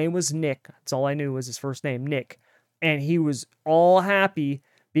 Dude's name was Nick. That's all I knew was his first name, Nick. And he was all happy,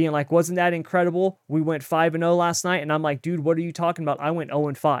 being like, wasn't that incredible? We went 5-0 last night. And I'm like, dude, what are you talking about? I went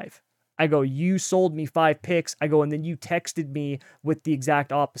 0-5. I go, you sold me 5 picks. I go, and then you texted me with the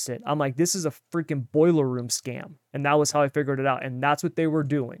exact opposite. I'm like, this is a freaking boiler room scam. And that was how I figured it out. And that's what they were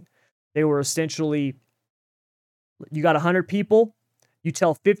doing. They were essentially, you got 100 people. You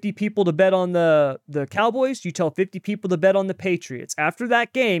tell 50 people to bet on the Cowboys. You tell 50 people to bet on the Patriots. After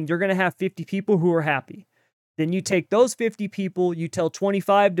that game, you're going to have 50 people who are happy. Then you take those 50 people, you tell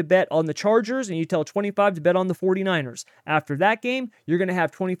 25 to bet on the Chargers, and you tell 25 to bet on the 49ers. After that game, you're going to have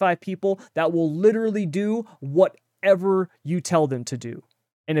 25 people that will literally do whatever you tell them to do.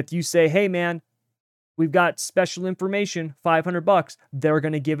 And if you say, hey, man, we've got special information, $500, they're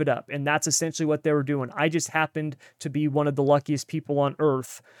going to give it up. And that's essentially what they were doing. I just happened to be one of the luckiest people on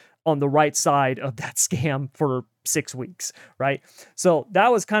earth on the right side of that scam for 6 weeks, right? So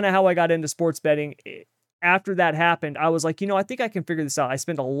that was kind of how I got into sports betting. After that happened, I was like, you know, I think I can figure this out. I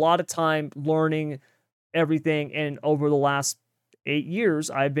spent a lot of time learning everything. And over the last 8 years,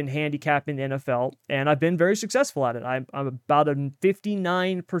 I've been handicapping the NFL, and I've been very successful at it. I'm about a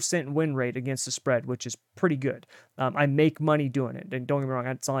 59% win rate against the spread, which is pretty good. I make money doing it. And don't get me wrong,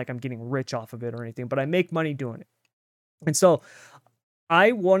 it's not like I'm getting rich off of it or anything, but I make money doing it. And so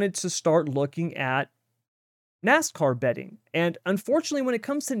I wanted to start looking at NASCAR betting. And unfortunately, when it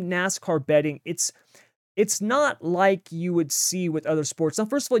comes to NASCAR betting, it's not like you would see with other sports. Now,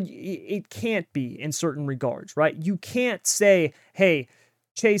 first of all, it can't be in certain regards, right? You can't say, hey,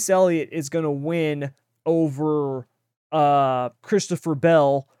 Chase Elliott is going to win over Christopher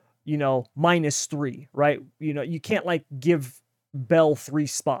Bell, -3, right? You can't like give Bell 3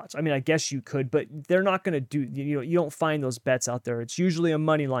 spots. I mean, I guess you could, but they're not going to do, you don't find those bets out there. It's usually a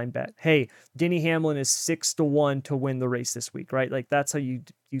money line bet. Hey, Denny Hamlin is 6-1 to win the race this week, right? Like that's how you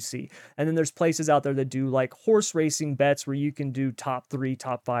see. And then there's places out there that do like horse racing bets where you can do top 3,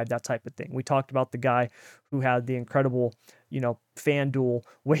 top 5, that type of thing. We talked about the guy who had the incredible, FanDuel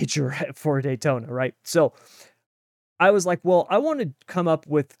wager for Daytona, right? So I was like, well, I want to come up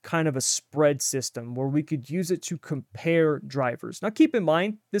with kind of a spread system where we could use it to compare drivers. Now, keep in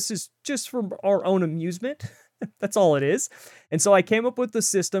mind, this is just for our own amusement. That's all it is. And so I came up with the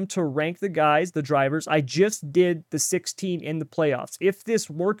system to rank the guys, the drivers. I just did the 16 in the playoffs. If this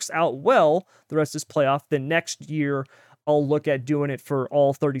works out well, the rest of this playoff, then next year I'll look at doing it for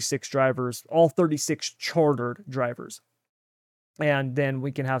all 36 drivers, all 36 chartered drivers. And then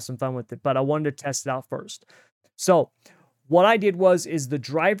we can have some fun with it. But I wanted to test it out first. So what I did is the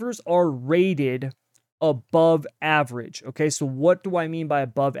drivers are rated above average. Okay, so what do I mean by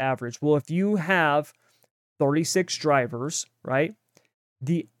above average? Well, if you have 36 drivers, right,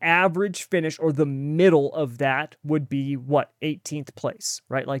 the average finish or the middle of that would be what? 18th place,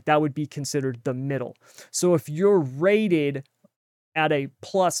 right? Like that would be considered the middle. So if you're rated at a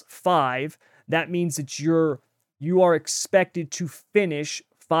 +5, that means that you are expected to finish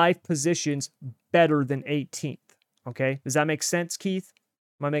 5 positions better than 18th. Okay. Does that make sense, Keith?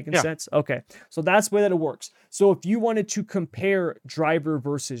 Am I making sense? Okay. So that's the way that it works. So if you wanted to compare driver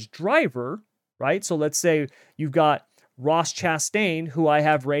versus driver, right? So let's say you've got Ross Chastain, who I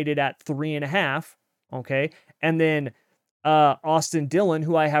have rated at 3.5. Okay. And then Austin Dillon,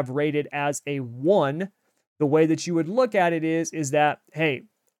 who I have rated as a 1. The way that you would look at it is that, hey,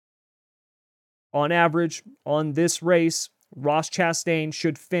 on average on this race, Ross Chastain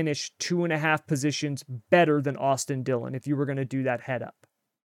should finish 2.5 positions better than Austin Dillon if you were going to do that head up.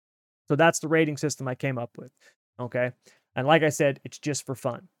 So that's the rating system I came up with. Okay. And like I said, it's just for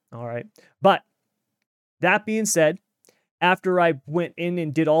fun. All right. But that being said, after I went in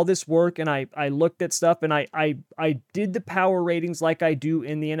and did all this work and I looked at stuff and I did the power ratings like I do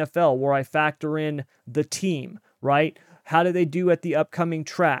in the NFL, where I factor in the team, right? How do they do at the upcoming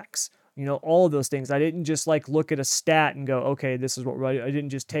tracks? All of those things. I didn't just like look at a stat and go, okay, this is what I didn't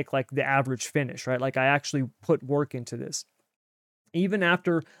just take like the average finish, right? Like I actually put work into this. Even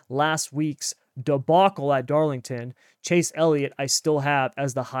after last week's debacle at Darlington, Chase Elliott, I still have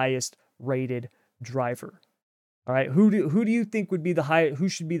as the highest rated driver. All right. Who do you think would be who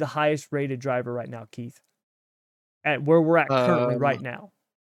should be the highest rated driver right now, Keith? At where we're at currently right now.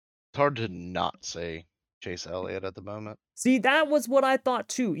 It's hard to not say Chase Elliott at the moment. See, that was what I thought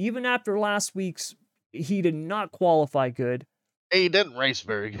too. Even after last week's, he did not qualify good. He didn't race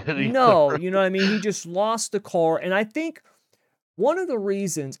very good either. No, you know what I mean? He just lost the car. And I think one of the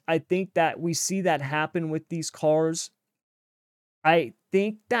reasons I think that we see that happen with these cars, I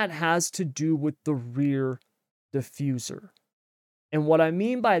think that has to do with the rear diffuser. And what I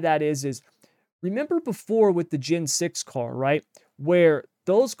mean by that is remember before with the Gen 6 car, right? Where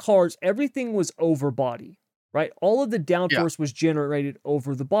those cars, everything was over body, right? All of the downforce was generated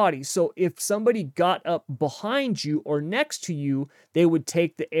over the body. So if somebody got up behind you or next to you, they would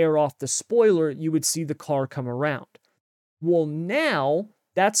take the air off the spoiler. You would see the car come around. Well, now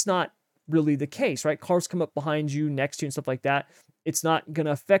that's not really the case, right? Cars come up behind you, next to you and stuff like that. It's not going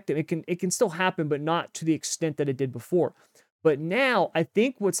to affect it. It can still happen, but not to the extent that it did before. But now I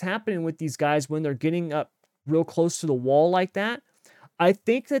think what's happening with these guys when they're getting up real close to the wall like that, I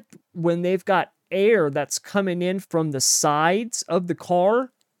think that when they've got air that's coming in from the sides of the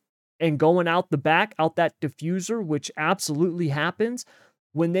car and going out the back, out that diffuser, which absolutely happens,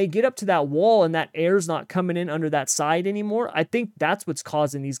 when they get up to that wall and that air's not coming in under that side anymore, I think that's what's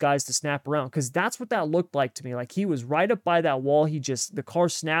causing these guys to snap around, because that's what that looked like to me. Like he was right up by that wall. The car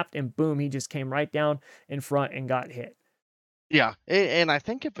snapped and boom, he just came right down in front and got hit. Yeah, and I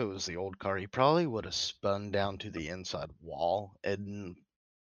think if it was the old car, he probably would have spun down to the inside wall, and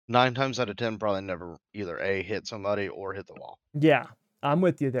 9 times out of 10 probably never either A, hit somebody or hit the wall. Yeah, I'm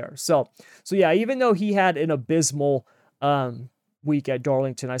with you there. So yeah, even though he had an abysmal week at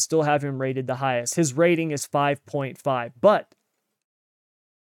Darlington. I still have him rated the highest. His rating is 5.5. But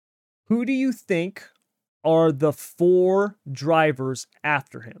who do you think are the 4 drivers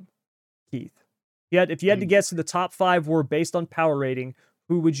after him, Keith? If you had to guess who the top 5 were based on power rating,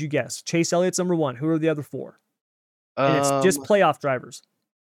 who would you guess? Chase Elliott's number 1. Who are the other 4? And it's just playoff drivers.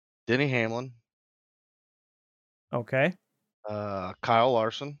 Denny Hamlin. Okay. Kyle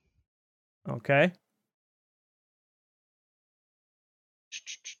Larson. Okay.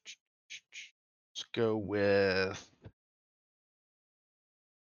 Let's go with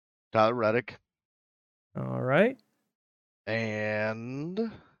Tyler Reddick. All right.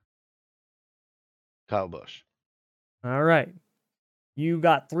 And Kyle Busch. All right. You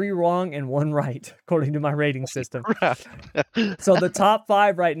got 3 wrong and 1 right, according to my rating system. So the top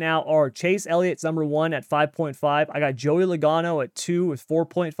 5 right now are Chase Elliott's number 1 at 5.5. I got Joey Logano at 2 with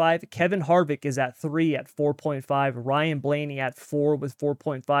 4.5. Kevin Harvick is at 3 at 4.5. Ryan Blaney at 4 with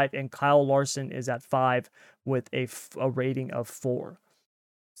 4.5. And Kyle Larson is at 5 with a rating of 4.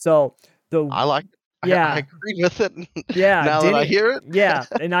 So I like it. Yeah. I agree with it. Yeah. Now that I hear it. Yeah.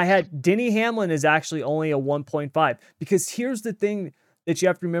 And I had Denny Hamlin is actually only a 1.5, because here's the thing that you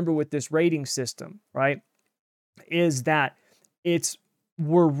have to remember with this rating system, right? Is that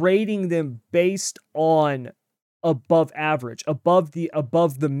we're rating them based on above average, above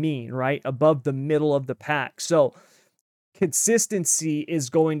the mean, right? Above the middle of the pack. So consistency is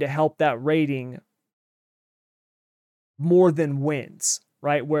going to help that rating more than wins,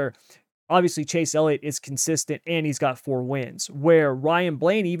 right? Where obviously Chase Elliott is consistent and he's got 4 wins, where Ryan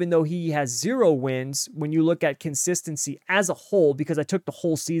Blaney, even though he has 0 wins, when you look at consistency as a whole, because I took the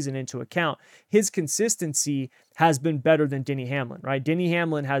whole season into account, his consistency has been better than Denny Hamlin, right? Denny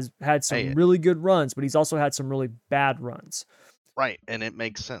Hamlin has had some really good runs, but he's also had some really bad runs. Right. And it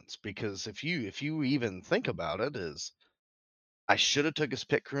makes sense, because if you even think about it, is I should have took his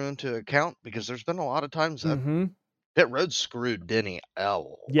pit crew into account, because there's been a lot of times that pit road screwed Denny a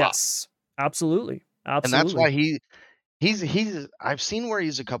lot. Yes. Absolutely. And that's why he's I've seen where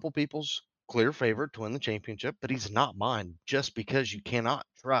he's a couple people's clear favorite to win the championship, but he's not mine, just because you cannot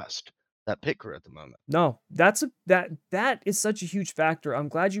trust that pit crew at the moment. No, that is such a huge factor. I'm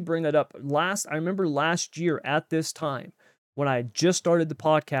glad you bring that up. I remember last year at this time, when I just started the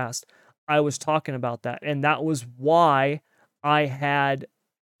podcast, I was talking about that. And that was why I had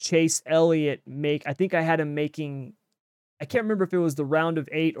Chase Elliott I think I had him making, I can't remember if it was the round of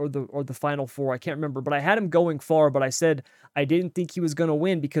 8 or the final 4. I can't remember, but I had him going far, but I said I didn't think he was going to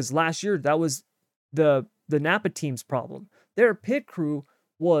win, because last year that was the Napa team's problem. Their pit crew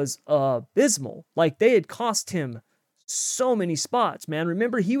was abysmal. Like, they had cost him so many spots, man.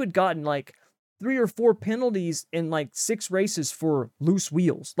 Remember, he had gotten like 3 or 4 penalties in like 6 races for loose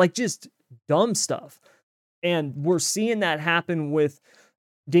wheels, like just dumb stuff. And we're seeing that happen with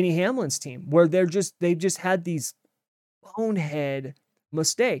Denny Hamlin's team, where they've just had these bonehead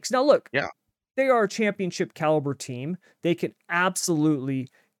mistakes. Now, look, they are a championship caliber team. They can absolutely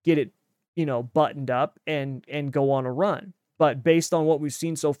get it, buttoned up and go on a run. But based on what we've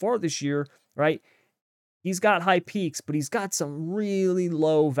seen so far this year, right, he's got high peaks, but he's got some really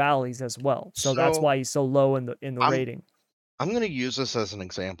low valleys as well. So that's why he's so low in the rating. I'm going to use this as an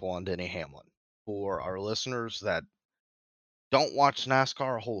example on Denny Hamlin for our listeners that don't watch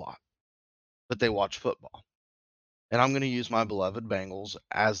NASCAR a whole lot, but they watch football. And I'm going to use my beloved Bengals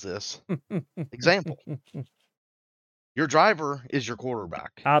as this example. Your driver is your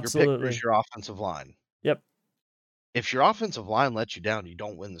quarterback. Absolutely. Your picker is your offensive line. Yep. If your offensive line lets you down, you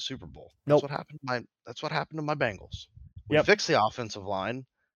don't win the Super Bowl. That's what happened to my Bengals. We fixed the offensive line,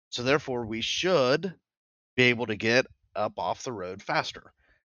 so therefore we should be able to get up off the road faster.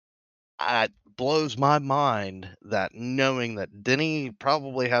 It blows my mind that knowing that Denny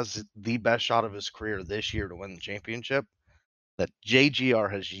probably has the best shot of his career this year to win the championship, that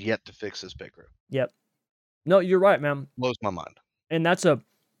JGR has yet to fix his pit crew. Yep. No, you're right, man. Blows my mind. And that's a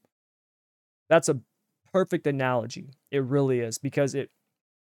perfect analogy. It really is, because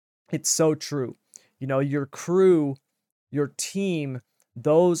it's so true. Your crew, your team,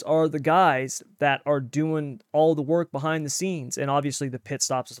 those are the guys that are doing all the work behind the scenes, and obviously the pit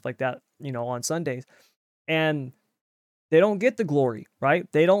stops and stuff like that, on Sundays. And they don't get the glory, right?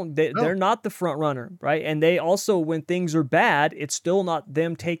 They're not the front runner, right? And they also, when things are bad, it's still not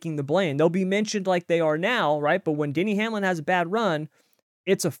them taking the blame. They'll be mentioned like they are now, right? But when Denny Hamlin has a bad run,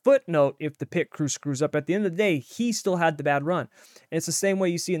 it's a footnote if the pit crew screws up. At the end of the day, he still had the bad run. And it's the same way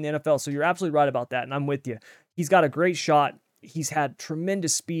you see in the NFL. So you're absolutely right about that, and I'm with you. He's got a great shot. He's had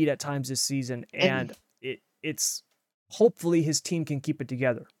tremendous speed at times this season, and it's hopefully his team can keep it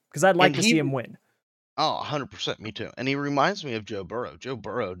together, because I'd like to see him win. Oh, 100%, me too. And he reminds me of Joe Burrow. Joe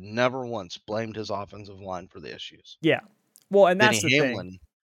Burrow never once blamed his offensive line for the issues. Yeah. Well, and that's Denny the thing. Hamlin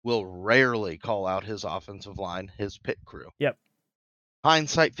will rarely call out his offensive line, his pit crew. Yep.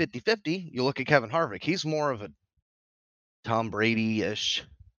 Hindsight 50-50, you look at Kevin Harvick, he's more of a Tom Brady-ish.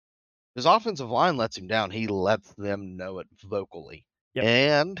 His offensive line lets him down. He lets them know it vocally. Yep.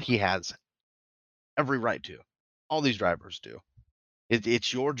 And he has every right to. All these drivers do.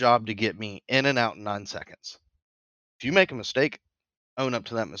 It's your job to get me in and out in 9 seconds. If you make a mistake, own up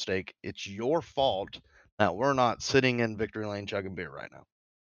to that mistake. It's your fault that we're not sitting in victory lane chugging beer right now.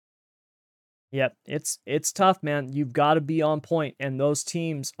 Yep. It's tough, man. You've got to be on point, and those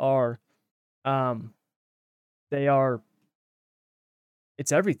teams are, um, they are.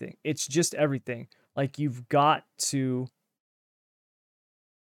 It's everything. It's just everything. Like you've got to.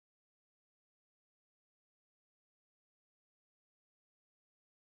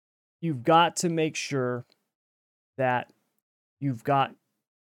 You've got to make sure that you've got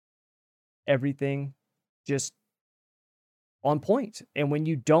everything just on point. And when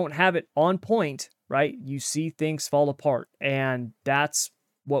you don't have it on point, right, you see things fall apart. And that's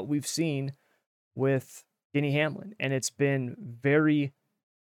what we've seen with Denny Hamlin. And it's been very,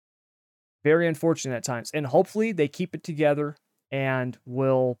 very unfortunate at times. And hopefully they keep it together and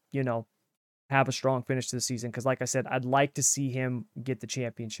will, have a strong finish to the season. Because, like I said, I'd like to see him get the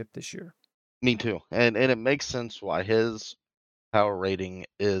championship this year. Me too. And it makes sense why his power rating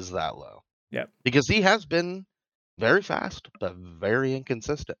is that low. Yep. Because he has been very fast, but very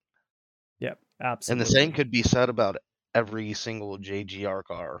inconsistent. Yep. And Absolutely. the same could be said about every single JGR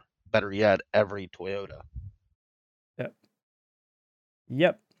car. Better yet, every Toyota. Yep.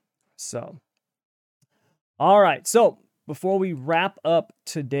 Yep. So, all right. So, before we wrap up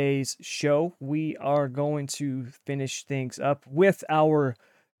today's show, we are going to finish things up with our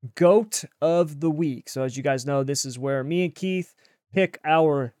GOAT of the week. So, as you guys know, this is where me and Keith pick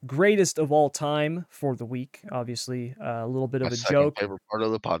our greatest of all time for the week. Obviously, a little bit My of a second joke. favorite part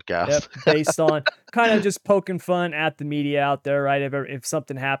of the podcast. Yep, based on kind of just poking fun at the media out there, right? If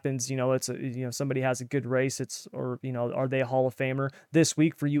something happens, somebody has a good race, are they a Hall of Famer? This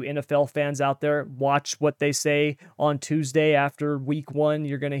week for you NFL fans out there, watch what they say on Tuesday after week 1.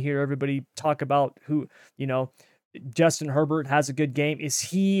 You're going to hear everybody talk about who, Justin Herbert has a good game. Is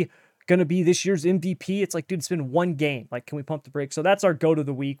he going to be this year's MVP? It's like, dude, it's been one game. Like, can we pump the brakes? So that's our GOAT of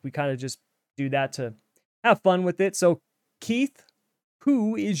the week. We kind of just do that to have fun with it. So, Keith,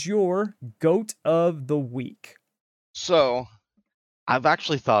 who is your GOAT of the week? So, I've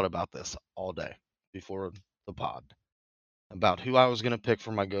actually thought about this all day before the pod about who I was going to pick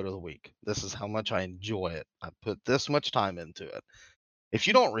for my GOAT of the week. This is how much I enjoy it. I put this much time into it. If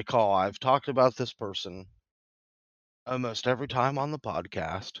you don't recall, I've talked about this person almost every time on the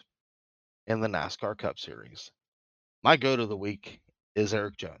podcast in the NASCAR Cup Series. My GOAT of the week is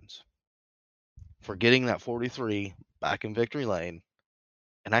Eric Jones for getting that 43 back in victory lane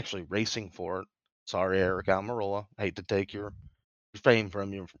and actually racing for it. Sorry, Eric Almirola. I hate to take your fame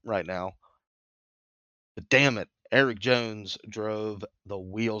from you right now. But damn it, Eric Jones drove the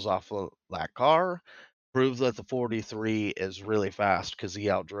wheels off of that car, proved that the 43 is really fast because he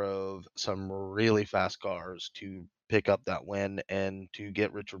outdrove some really fast cars to pick up that win and to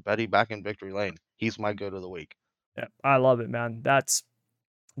get Richard Petty back in victory lane. He's my GOAT of the week. Yeah, I love it, man. That's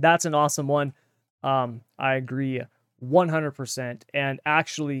an awesome one. I agree 100%. And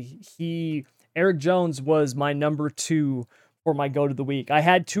actually, Eric Jones was my number 2 for my GOAT of the week. I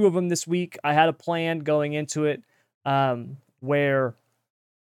had 2 of them this week. I had a plan going into it, where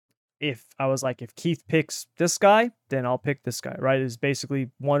if Keith picks this guy, then I'll pick this guy, right? It's basically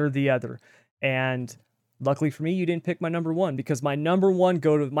one or the other. And luckily for me, you didn't pick my number 1, because my number one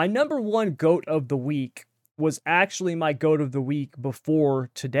GOAT of the week was actually my GOAT of the week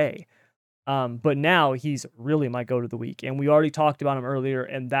before today. But now he's really my GOAT of the week. And we already talked about him earlier,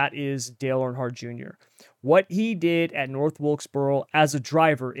 and that is Dale Earnhardt Jr. What he did at North Wilkesboro as a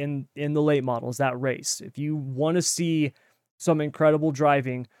driver in the late models, that race. If you want to see some incredible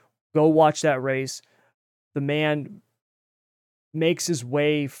driving, go watch that race. The man makes his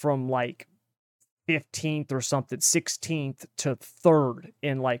way from like 15th or something, 16th to 3rd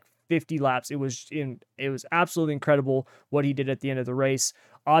in like 50 laps. It was absolutely incredible what he did at the end of the race.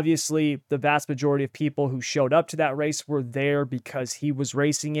 Obviously, the vast majority of people who showed up to that race were there because he was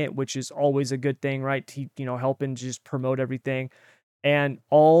racing it, which is always a good thing, right? He, helping just promote everything. And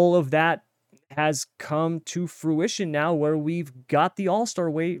all of that has come to fruition now, where we've got the All-Star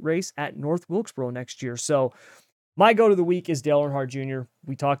race at North Wilkesboro next year. So my GOAT of the week is Dale Earnhardt Jr.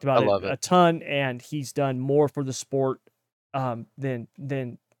 We talked about it a ton, and he's done more for the sport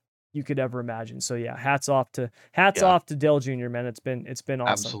than you could ever imagine. So yeah, hats Yeah, off to Dale Jr., man. It's been awesome.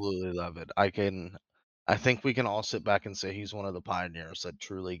 absolutely love it. I think we can all sit back and say he's one of the pioneers that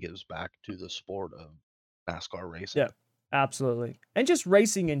truly gives back to the sport of NASCAR racing. Yeah, absolutely. And just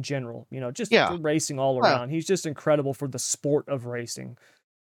racing in general, just Yeah, for racing all well, around. He's just incredible for the sport of racing.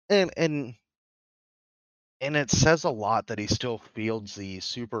 and and and it says a lot that he still fields the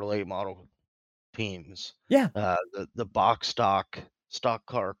super late model teams, Yeah. the box stock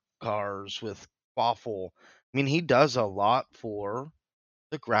cars with Quaffle. I mean, he does a lot for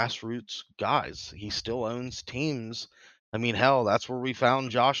the grassroots guys. He still owns teams. I mean, hell, that's where we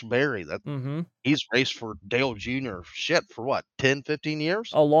found Josh Berry. That Mm-hmm. he's raced for Dale Jr. Shit for what, 10, 15 years?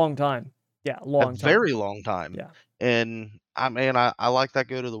 A long time. Yeah, a A long time. very long time. Yeah. And I like that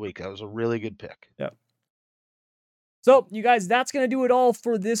go to the week. That was a really good pick. Yeah. So, you guys, that's going to do it all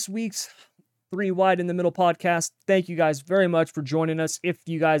for this week's Three Wide in the Middle podcast. Thank you guys very much for joining us. If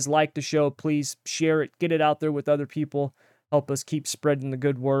you guys like the show, please share it, get it out there with other people. Help us keep spreading the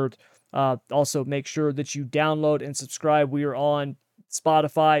good word. Also, make sure that you download and subscribe. We are on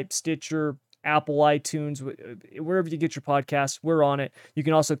Spotify, Stitcher, Apple iTunes, wherever you get your podcasts. We're on it. You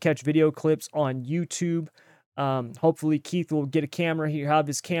can also catch video clips on YouTube. Hopefully, Keith will get a camera here, have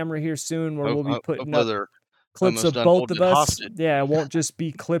his camera here soon, where we'll be putting up clips of both of us. Hostage. Yeah, it won't just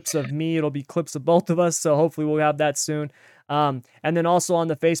be clips of me. It'll be clips of both of us. So hopefully we'll have that soon. And then also on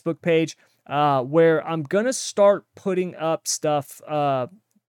the Facebook page, where I'm going to start putting up stuff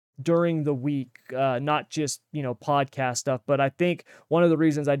during the week, not just, podcast stuff. But I think one of the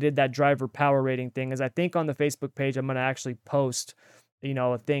reasons I did that driver power rating thing is I think on the Facebook page, I'm going to actually post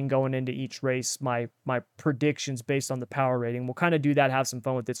a thing going into each race, my predictions based on the power rating. We'll kind of do that, have some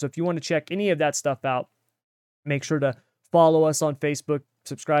fun with it. So if you want to check any of that stuff out, make sure to follow us on Facebook,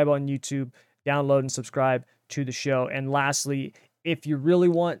 subscribe on YouTube, download and subscribe to the show. And lastly, if you really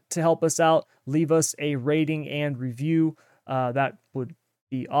want to help us out, leave us a rating and review. That would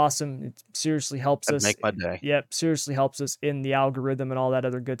be awesome. It seriously helps us. Make my day. Yep, seriously helps us in the algorithm and all that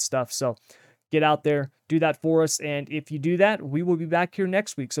other good stuff. So get out there, do that for us. And if you do that, we will be back here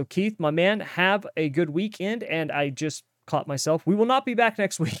next week. So Keith, my man, have a good weekend. And I just caught myself. We will not be back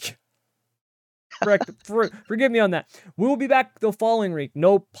next week. Correct. Forgive me on that. We will be back the following week.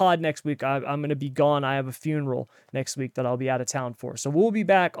 No pod next week. I'm going to be gone. I have a funeral next week that I'll be out of town for. So we'll be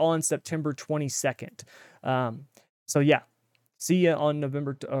back on September 22nd. So yeah, see you on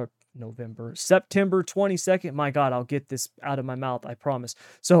September 22nd. My God, I'll get this out of my mouth. I promise.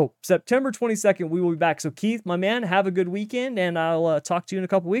 So September 22nd, we will be back. So Keith, my man, have a good weekend, and I'll talk to you in a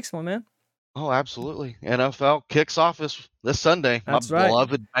couple weeks, my man. Oh, absolutely. NFL kicks off this Sunday. That's My right.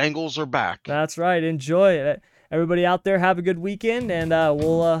 beloved Bengals are back. That's right. Enjoy it. Everybody out there, have a good weekend, and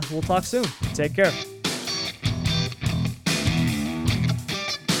we'll talk soon. Take care.